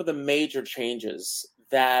some of the major changes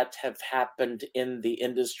that have happened in the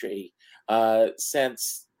industry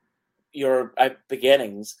since your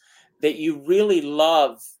beginnings that you really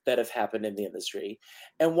love that have happened in the industry?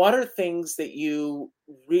 And what are things that you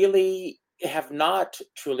really have not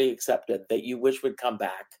truly accepted that you wish would come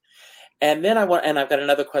back? And then I've got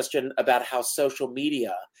another question about how social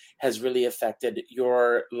media has really affected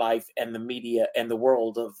your life and the media and the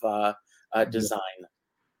world of design.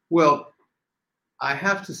 Well, I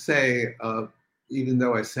have to say, even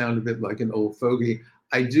though I sound a bit like an old fogey,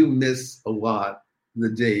 I do miss a lot the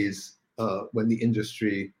days when the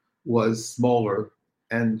industry was smaller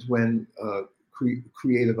and when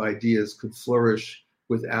creative ideas could flourish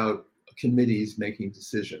without committees making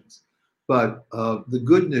decisions. But the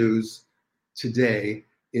good news today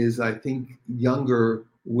is I think younger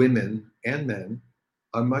women and men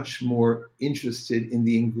are much more interested in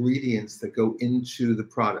the ingredients that go into the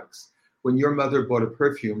products. When your mother bought a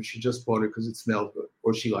perfume, she just bought it because it smelled good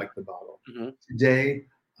or she liked the bottle. Mm-hmm. Today,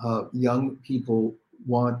 young people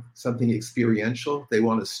want something experiential. They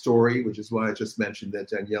want a story, which is why I just mentioned that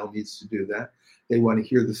Danielle needs to do that. They want to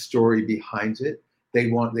hear the story behind it. They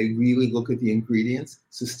really look at the ingredients,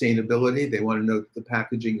 sustainability. They want to know the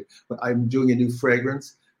packaging. I'm doing a new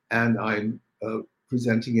fragrance and I'm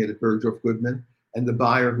presenting it at Bergdorf Goodman. And the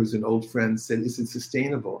buyer, who's an old friend, said, "Is it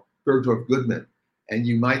sustainable?" Bergdorf Goodman. And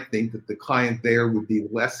you might think that the client there would be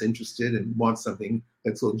less interested and want something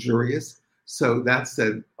that's luxurious. So that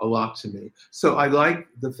said a lot to me. So I like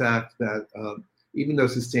the fact that even though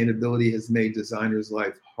sustainability has made designers'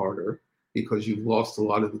 life harder, because you've lost a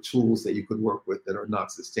lot of the tools that you could work with that are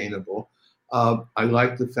not sustainable. I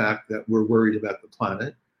like the fact that we're worried about the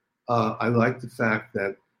planet. I like the fact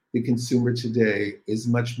that the consumer today is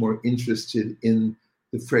much more interested in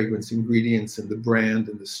the fragrance ingredients and the brand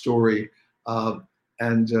and the story. So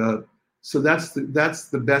that's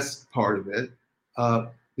the best part of it.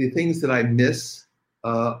 The things that I miss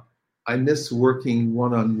working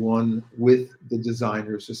one-on-one with the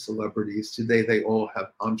designers or celebrities. Today, they all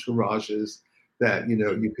have entourages that,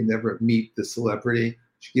 you can never meet the celebrity.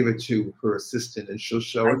 You give it to her assistant and she'll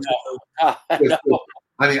show it.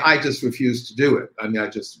 I mean, I just refuse to do it. I mean, I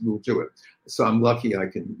just will do it. So I'm lucky I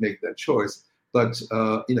can make that choice. But,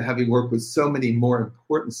 having worked with so many more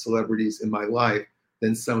important celebrities in my life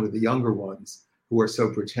than some of the younger ones who are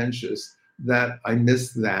so pretentious, that I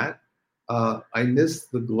miss that. I miss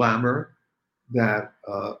the glamour that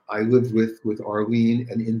I lived with Arlene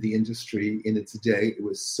and in the industry in its day. It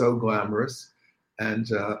was so glamorous. And,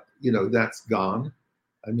 that's gone.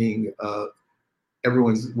 I mean,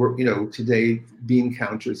 everyone's, today, bean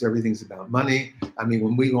counters, everything's about money. I mean,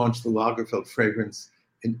 when we launched the Lagerfeld fragrance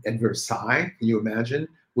at Versailles, can you imagine?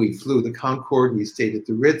 We flew the Concorde, we stayed at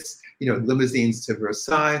the Ritz, limousines to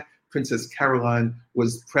Versailles. Princess Caroline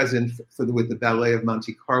was present with the Ballet of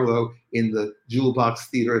Monte Carlo in the Jewel Box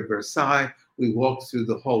Theater at Versailles. We walked through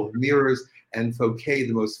the Hall of Mirrors, and Fouquet,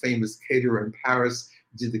 the most famous caterer in Paris,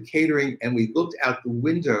 did the catering, and we looked out the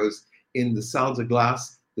windows in the Salle de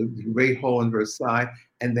Glace, the Great Hall in Versailles,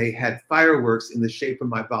 and they had fireworks in the shape of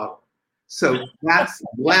my bottle. So that's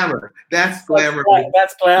glamour. That's glamour.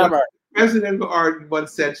 That's glamour. What President Art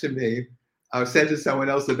once said to me, said to someone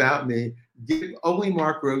else about me, only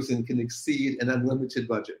Marc Rosen can exceed an unlimited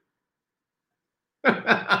budget.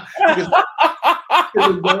 because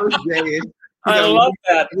in those days, I love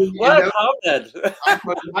that. What a comment.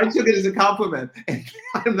 I took it as a compliment. And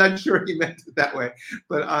I'm not sure he meant it that way.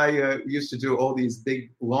 But I used to do all these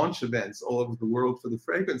big launch events all over the world for the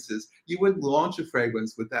fragrances. You wouldn't launch a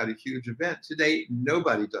fragrance without a huge event. Today,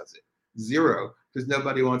 nobody does it. Zero. Because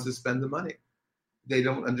nobody wants to spend the money. They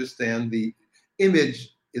don't understand the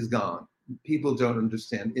image is gone. People don't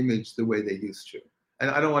understand image the way they used to. And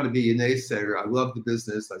I don't want to be a naysayer. I love the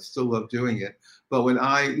business. I still love doing it. But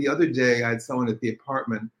the other day, I had someone at the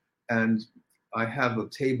apartment, and I have a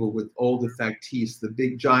table with all the factices, the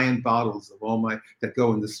big giant bottles of all that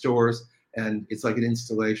go in the stores, and it's like an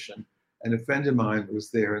installation. And a friend of mine was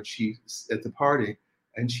there, and at the party,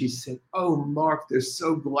 and she said, "Oh, Marc, they're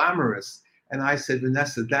so glamorous." And I said,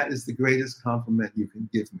 "Vanessa, that is the greatest compliment you can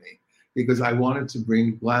give me." Because I wanted to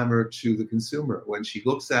bring glamour to the consumer. When she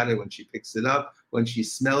looks at it, when she picks it up, when she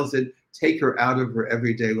smells it, take her out of her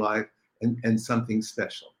everyday life and something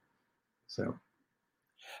special. So,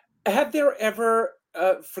 have there ever,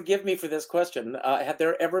 forgive me for this question, have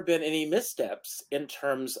there ever been any missteps in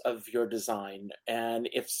terms of your design? And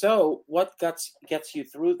if so, what gets you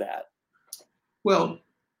through that? Well,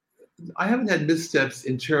 I haven't had missteps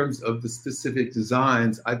in terms of the specific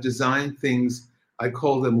designs. I've designed things, I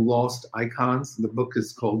call them lost icons. The book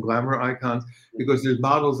is called Glamour Icons because there's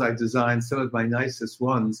models I designed, some of my nicest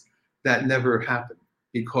ones, that never happened.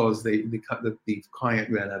 because the client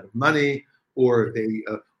ran out of money, or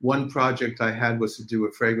one project I had was to do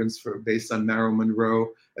a fragrance based on Marilyn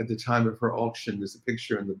Monroe at the time of her auction. There's a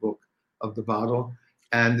picture in the book of the bottle,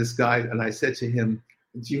 and this guy, and I said to him,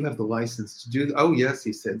 "Do you have the license to do?" Oh yes,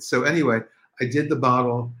 he said. So anyway, I did the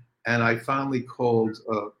bottle, and I finally called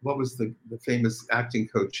what was the famous acting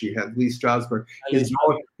coach he had, Lee Strasberg.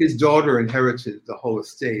 His daughter inherited the whole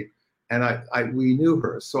estate, and we knew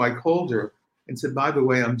her, so I called her and said, "By the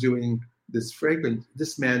way, I'm doing this fragrance."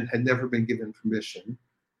 This man had never been given permission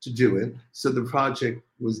to do it, so the project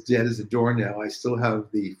was dead as a doornail. I still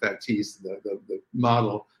have the factice, the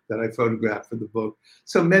model that I photographed for the book.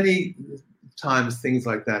 So many times things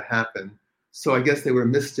like that happen. So I guess they were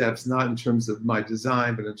missteps, not in terms of my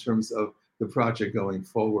design, but in terms of the project going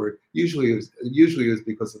forward. Usually it was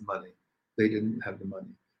because of money. They didn't have the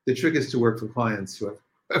money. The trick is to work for clients who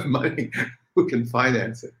have money, who can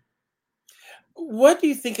finance it. What do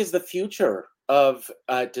you think is the future of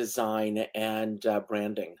design and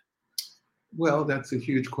branding? Well, that's a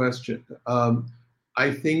huge question.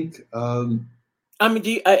 I think. I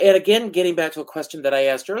mean, and again, getting back to a question that I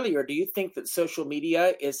asked earlier, do you think that social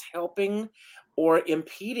media is helping or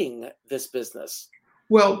impeding this business?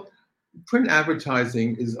 Well, print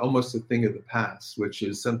advertising is almost a thing of the past, which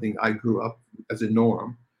is something I grew up as a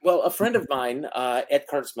norm. Well, a friend of mine, Ed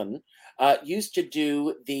Kurtzman, used to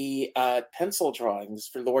do the pencil drawings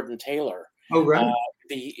for Lord and Taylor. Oh, right.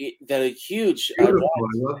 The huge, I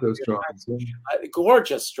love those drawings.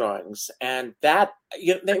 Gorgeous drawings, and that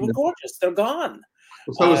they were gorgeous. They're gone.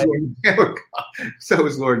 So is Lord and Taylor. So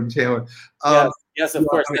is Lord and Taylor. Yes, of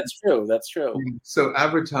course, that's true. That's true. So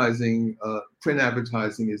advertising, print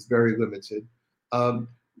advertising is very limited.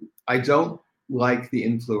 I don't like the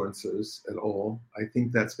influencers at all. I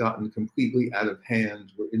think that's gotten completely out of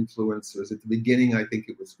hand with influencers. At the beginning, I think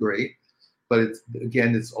it was great, but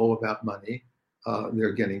it's all about money.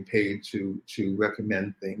 They're getting paid to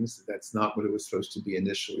recommend things. That's not what it was supposed to be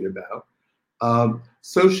initially about.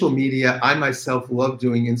 Social media, I myself love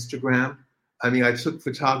doing Instagram. I mean, I took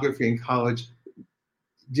photography in college,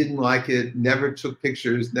 didn't like it, never took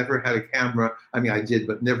pictures, never had a camera. I mean, I did,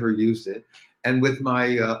 but never used it. And with my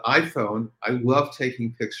iPhone, I love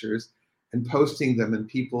taking pictures and posting them, and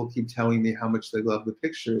people keep telling me how much they love the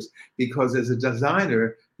pictures, because as a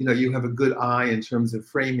designer, you have a good eye in terms of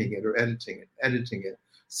framing it or editing it.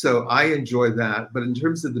 So I enjoy that. But in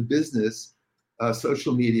terms of the business,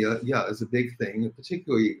 social media, is a big thing,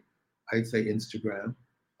 particularly, I'd say, Instagram.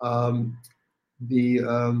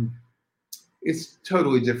 It's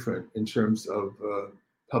totally different in terms of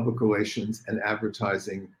public relations and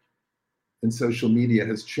advertising. And social media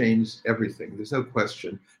has changed everything. There's no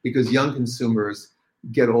question, because young consumers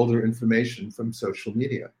get all their information from social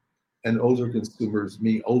media, and older consumers,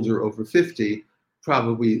 me older over 50,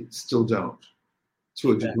 probably still don't,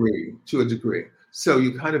 to a degree. So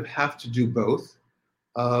you kind of have to do both.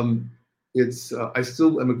 I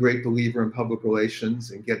still am a great believer in public relations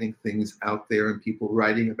and getting things out there and people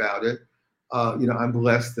writing about it. I'm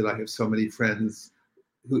blessed that I have so many friends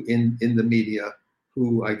who in the media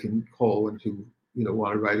who I can call and who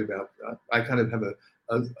want to write about. I kind of have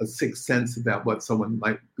a sixth sense about what someone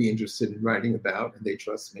might be interested in writing about, and they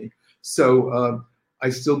trust me. So I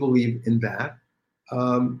still believe in that.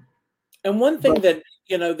 And one thing that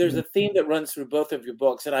there's a theme that runs through both of your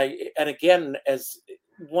books, and again, as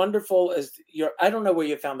wonderful as I don't know where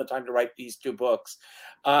you found the time to write these two books.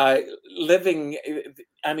 Living,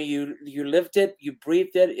 I mean, you lived it, you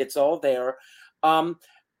breathed it, it's all there.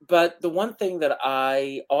 But the one thing that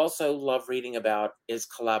I also love reading about is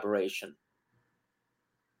collaboration.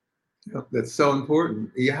 That's so important.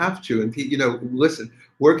 You have to. And, listen,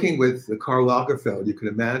 working with Karl Lagerfeld, you can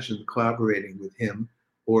imagine collaborating with him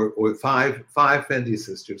or five Fendi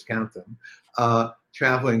sisters, count them,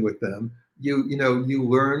 traveling with them. You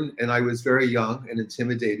learn, and I was very young and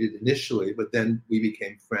intimidated initially, but then we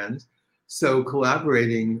became friends. So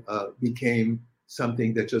collaborating became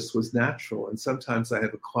something that just was natural. And sometimes I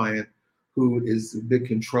have a client who is a bit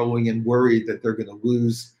controlling and worried that they're going to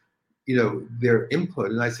lose, their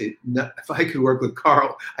input. And I say, no, if I could work with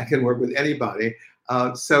Karl, I can work with anybody.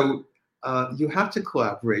 So you have to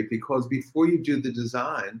collaborate, because before you do the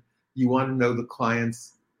design, you want to know the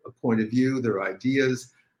client's point of view, their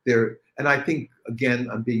ideas, and I think, again,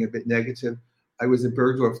 I'm being a bit negative. I was at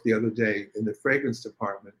Bergdorf the other day in the fragrance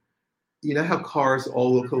department. You know how cars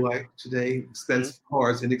all look alike today? Expensive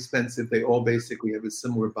cars, inexpensive, they all basically have a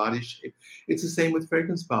similar body shape. It's the same with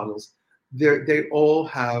fragrance bottles. They all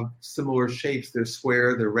have similar shapes. They're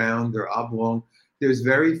square, they're round, they're oblong. There's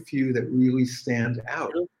very few that really stand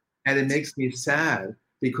out. And it makes me sad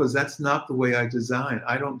because that's not the way I design.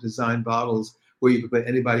 I don't design bottles where you can put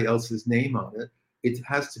anybody else's name on it. It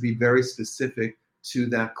has to be very specific to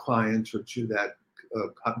that client or to that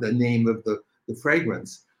the name of the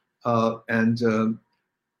fragrance.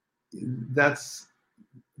 That's,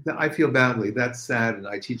 I feel badly. That's sad, and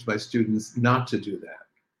I teach my students not to do that.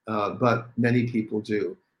 But many people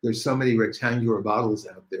do. There's so many rectangular bottles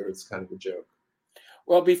out there. It's kind of a joke.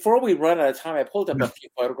 Well, before we run out of time, I pulled up a few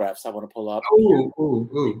photographs I want to pull up.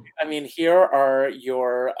 Ooh. I mean, here are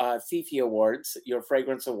your Fifi Awards, your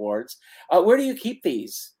fragrance awards. Where do you keep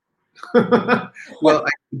these? Well,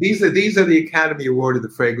 these are the Academy Award of the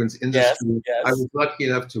fragrance industry. Yes. I was lucky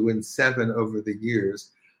enough to win 7 over the years.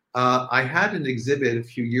 I had an exhibit a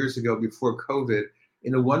few years ago before COVID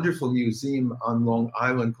in a wonderful museum on Long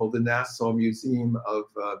Island called the Nassau Museum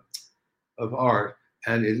of Art.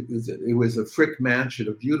 And it was a Frick mansion,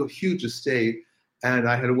 a beautiful, huge estate. And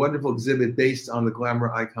I had a wonderful exhibit based on the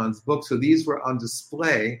Glamour Icons book. So these were on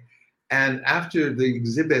display. And after the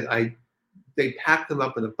exhibit, they packed them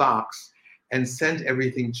up in a box and sent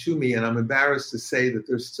everything to me. And I'm embarrassed to say that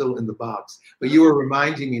they're still in the box. But you are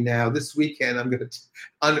reminding me now, this weekend, I'm going to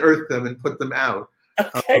unearth them and put them out.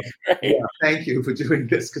 Okay, great. Yeah, thank you for doing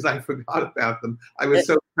this, because I forgot about them. I was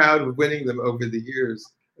so proud of winning them over the years.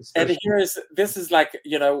 And this is like,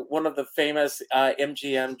 one of the famous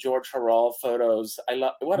MGM George Harrell photos.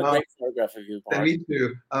 What a great photograph of you, Marc. Me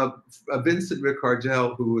too. Vincent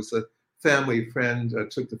Ricardel, who was a family friend,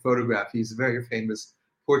 took the photograph. He's a very famous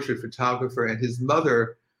portrait photographer, and his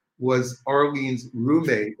mother was Arlene's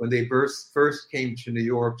roommate when they first came to New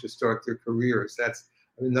York to start their careers. That's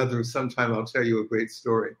sometime I'll tell you a great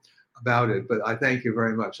story about it, but I thank you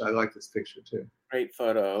very much. I like this picture too. Great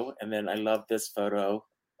photo. And then I love this photo.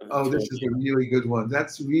 Oh, this is a really good one.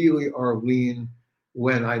 That's really Arlene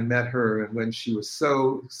when I met her and when she was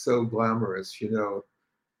so glamorous,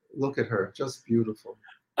 Look at her, just beautiful.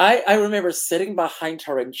 I remember sitting behind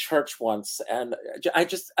her in church once, and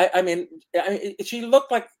I mean, she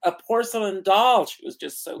looked like a porcelain doll. She was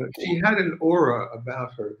just so cool. She had an aura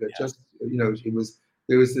about her that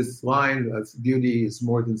there was this line, beauty is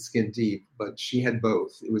more than skin deep, but she had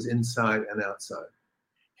both. It was inside and outside.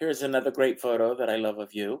 Here's another great photo that I love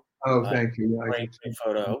of you. Oh, thank you. Great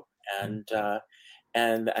photo, and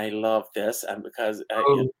I love this, and because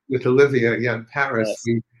with Olivia, in Paris,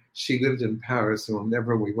 yes. She lived in Paris, and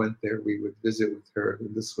whenever we went there, we would visit with her.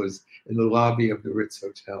 And this was in the lobby of the Ritz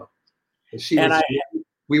Hotel.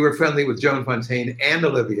 We were friendly with Joan Fontaine and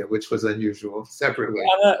Olivia, which was unusual, separately.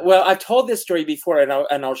 Well, I've told this story before,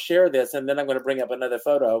 and I'll share this, and then I'm going to bring up another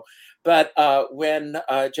photo. But when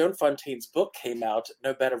Joan Fontaine's book came out,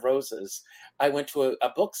 No Bed of Roses, I went to a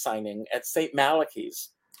book signing at St. Malachy's.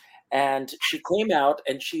 And she came out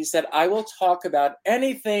and she said, I will talk about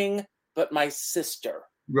anything but my sister.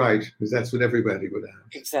 Right, because that's what everybody would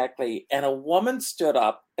ask. Exactly. And a woman stood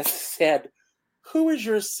up and said, who is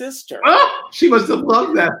your sister? Oh, she must have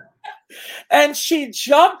loved that. And she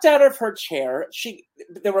jumped out of her chair.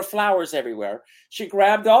 There were flowers everywhere. She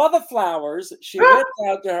grabbed all the flowers. She went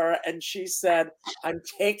out to her and she said, I'm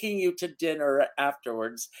taking you to dinner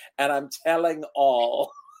afterwards and I'm telling all.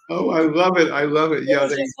 Oh, I love it. I love it. Yeah,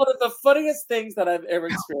 it's one of the funniest things that I've ever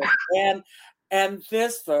experienced. And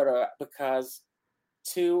this photo, because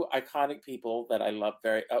 2 iconic people that I love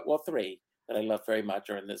three that I love very much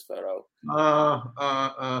are in this photo.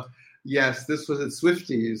 Yes, this was at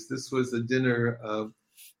Swifty's. This was a dinner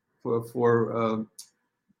for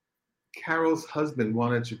Carol's husband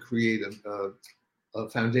wanted to create a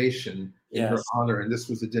foundation in her honor, and this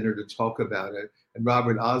was a dinner to talk about it. And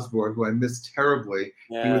Robert Osborne, who I miss terribly,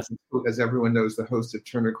 he was, as everyone knows, the host of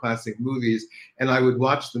Turner Classic Movies, and I would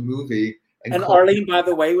watch the movie. And Arlene, by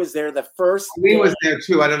the way, was there the first. Arlene was there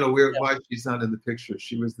too. I don't know why she's not in the picture.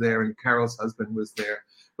 She was there, and Carol's husband was there.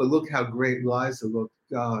 But look how great Liza looked.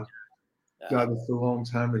 God, it's a long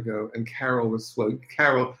time ago. And Carol was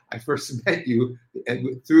Carol, I first met you,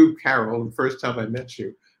 and through Carol, the first time I met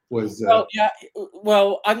you was.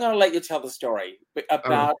 Well, I'm going to let you tell the story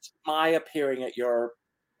about my appearing at your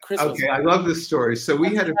Christmas. Okay, I love this story. So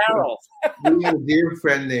we had a dear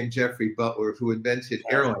friend named Jeffrey Butler who invented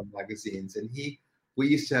airline magazines, and we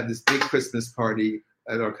used to have this big Christmas party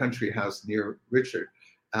at our country house near Richard,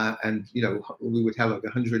 and we would have like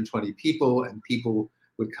 120 people, and people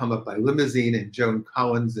would come up by limousine, and Joan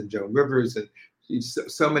Collins and Joan Rivers and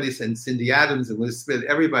so many, and Cindy Adams and Liz Smith.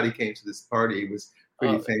 Everybody came to this party. It was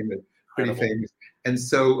pretty famous. And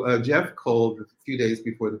so Jeff called a few days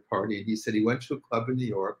before the party, and he said he went to a club in New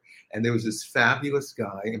York, and there was this fabulous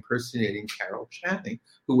guy impersonating Carol Channing,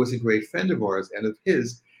 who was a great friend of ours and of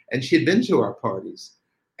his, and she had been to our parties.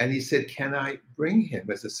 And he said, can I bring him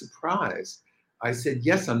as a surprise? I said,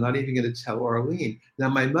 yes, I'm not even going to tell Arlene. Now,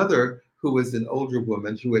 my mother, who was an older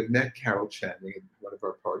woman who had met Carol Channing at one of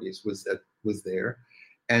our parties, was there.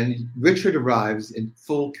 And Richard arrives in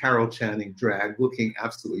full Carol Channing drag, looking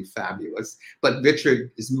absolutely fabulous. But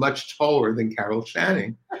Richard is much taller than Carol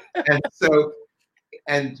Channing. And so,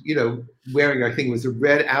 wearing, I think it was a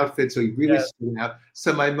red outfit, so he really stood out.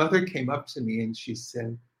 So my mother came up to me and she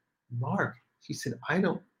said, Mark, she said, I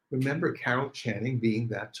don't remember Carol Channing being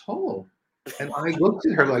that tall. And I looked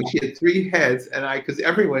at her like she had 3 heads, and because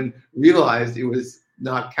everyone realized it was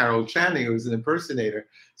not Carol Channing, it was an impersonator.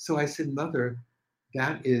 So I said, Mother,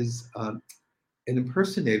 that is an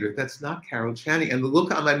impersonator. That's not Carol Channing. And the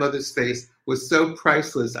look on my mother's face was so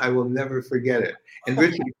priceless, I will never forget it. And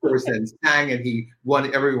Richard, of course, then sang, and he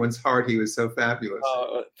won everyone's heart. He was so fabulous.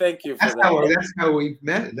 Oh, thank you for that. That's how we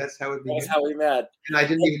met. That's how it began. That's how we met. And I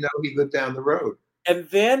didn't even know he lived down the road. And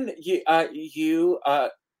then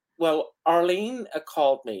Arlene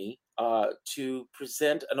called me to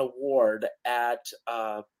present an award at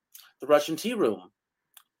the Russian Tea Room.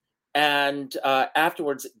 And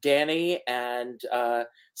afterwards, Danny and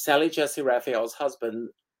Sally Jesse Raphael's husband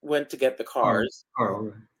went to get the cars.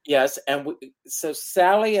 Right. Yes, and so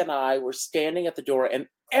Sally and I were standing at the door, and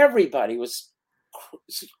everybody was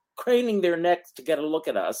craning their necks to get a look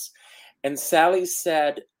at us. And Sally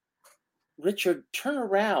said, Richard, turn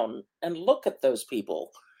around and look at those people.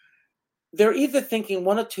 They're either thinking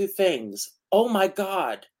one of 2 things. Oh, my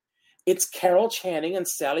God, it's Carol Channing and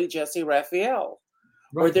Sally Jesse Raphael.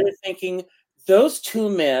 Right. Or they're thinking, those 2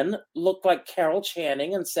 men look like Carol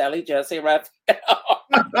Channing and Sally Jesse Raphael.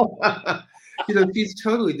 She's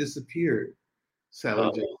totally disappeared,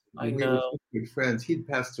 Sally Jesse. I know. We were good friends. He'd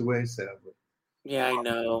passed away, sadly. Yeah, I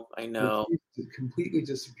know. He completely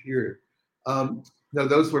disappeared. No,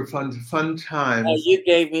 those were fun times. You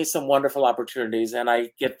gave me some wonderful opportunities, and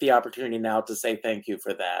I get the opportunity now to say thank you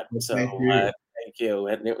for that. Well, so thank you,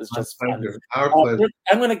 and it was just fun. Our pleasure.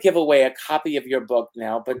 I'm going to give away a copy of your book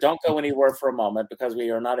now, but don't go anywhere for a moment because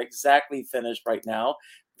we are not exactly finished right now.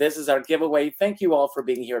 This is our giveaway. Thank you all for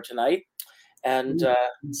being here tonight. And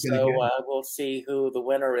we'll see who the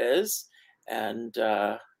winner is. And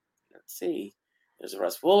let's see. There's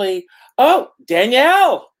Russ Woolley. Oh,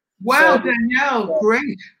 Danielle. Wow, so, Danielle,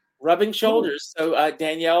 great. Rubbing shoulders. So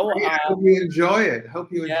Danielle. I hope you enjoy it.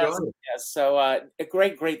 Enjoy it. Yes. So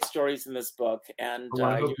great stories in this book. And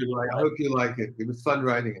I hope you like it. It was fun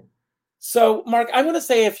writing it. So, Mark, I'm going to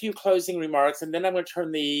say a few closing remarks, and then I'm going to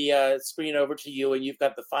turn the screen over to you, and you've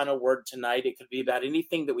got the final word tonight. It could be about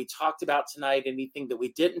anything that we talked about tonight, anything that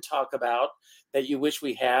we didn't talk about that you wish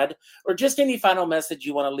we had, or just any final message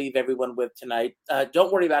you want to leave everyone with tonight.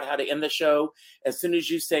 Don't worry about how to end the show. As soon as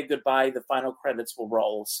you say goodbye, the final credits will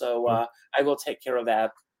roll. So I will take care of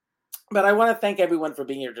that. But I want to thank everyone for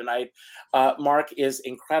being here tonight. Marc is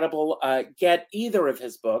incredible. Get either of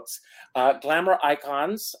his books, Glamour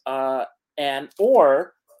Icons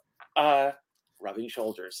or Rubbing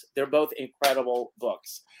Shoulders. They're both incredible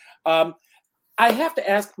books. I have to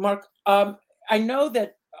ask, Marc, I know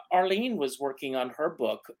that Arlene was working on her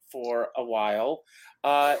book for a while.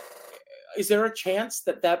 Is there a chance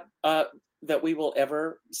that we will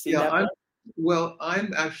ever see that book? Well,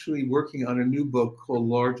 I'm actually working on a new book called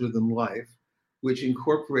Larger Than Life, which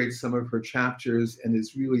incorporates some of her chapters and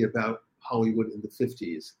is really about Hollywood in the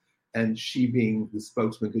 50s, and she being the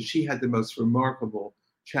spokesman, because she had the most remarkable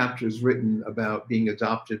chapters written about being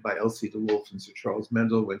adopted by Elsie DeWolf and Sir Charles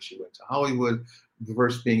Mendel when she went to Hollywood, the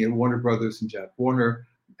first being at Warner Brothers and Jack Warner,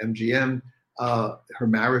 MGM, her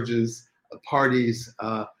marriages, parties,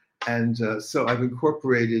 and so I've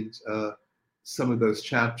incorporated some of those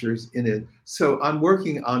chapters in it. So I'm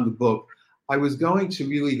working on the book. I was going to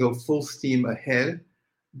really go full steam ahead,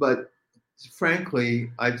 but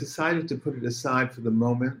frankly, I decided to put it aside for the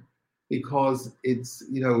moment because it's,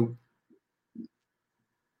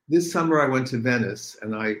 this summer I went to Venice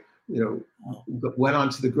and I, went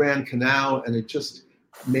onto the Grand Canal, and it just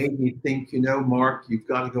made me think, Marc, you've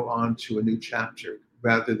got to go on to a new chapter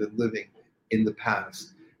rather than living in the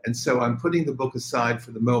past. And so I'm putting the book aside for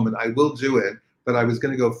the moment. I will do it, but I was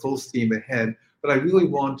going to go full steam ahead. But I really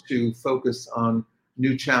want to focus on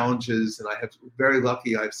new challenges. And I have very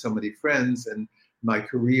lucky I have so many friends and my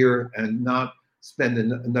career, and not spend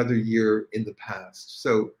another year in the past.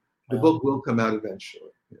 So the book will come out eventually.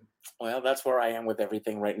 Yeah. Well, that's where I am with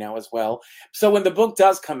everything right now as well. So when the book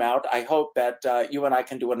does come out, I hope that you and I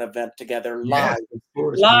can do an event together Yes, live, of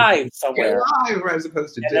course. live Get somewhere. live as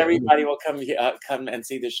opposed to And dip. everybody will come and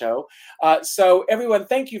see the show. So everyone,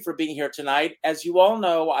 thank you for being here tonight. As you all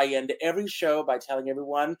know, I end every show by telling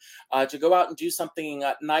everyone to go out and do something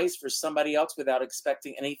nice for somebody else without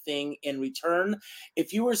expecting anything in return.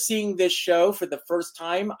 If you are seeing this show for the first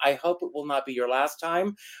time, I hope it will not be your last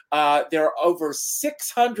time. There are over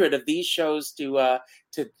 600 of these shows to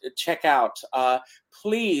check out.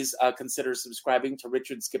 Please consider subscribing to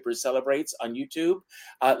Richard Skipper Celebrates on YouTube.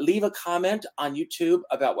 Leave a comment on YouTube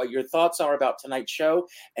about what your thoughts are about tonight's show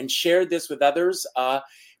and share this with others.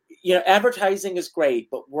 Advertising is great,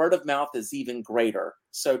 but word of mouth is even greater.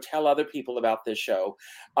 So tell other people about this show.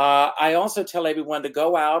 I also tell everyone to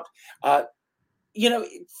go out,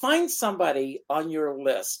 find somebody on your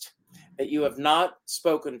list that you have not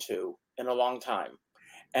spoken to in a long time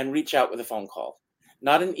and reach out with a phone call.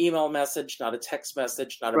 Not an email message, not a text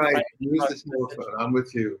message, not a Right. Use the message, telephone. I'm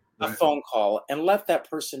with you. a Right. phone call, and let that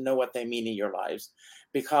person know what they mean in your lives,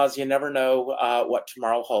 because you never know what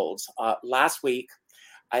tomorrow holds. Last week,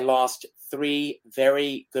 I lost 3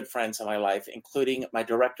 very good friends in my life, including my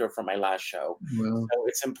director from my last show. Well, So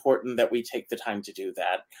it's important that we take the time to do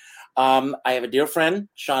that. I have a dear friend,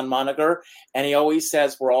 Sean Moniger, and he always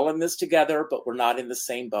says, we're all in this together, but we're not in the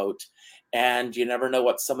same boat. And you never know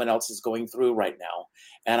what someone else is going through right now.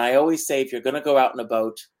 And I always say, if you're going to go out in a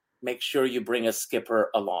boat, make sure you bring a skipper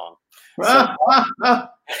along. So,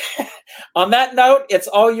 on that note, it's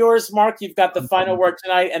all yours, Mark. You've got the final word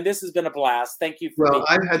tonight, and this has been a blast. Thank you for being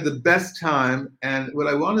I've had the best time. And what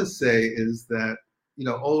I want to say is that,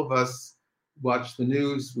 all of us watch the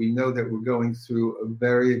news. We know that we're going through a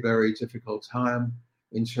very, very difficult time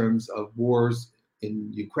in terms of wars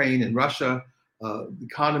in Ukraine and Russia,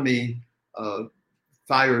 economy,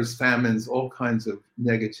 fires, famines, all kinds of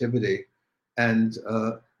negativity. And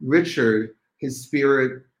Richard, his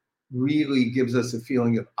spirit really gives us a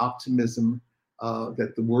feeling of optimism,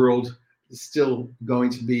 that the world is still going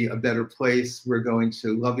to be a better place. We're going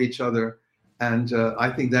to love each other. And I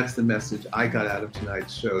think that's the message I got out of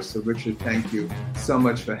tonight's show. So Richard, thank you so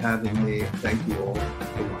much for having me. Thank you all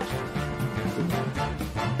for watching.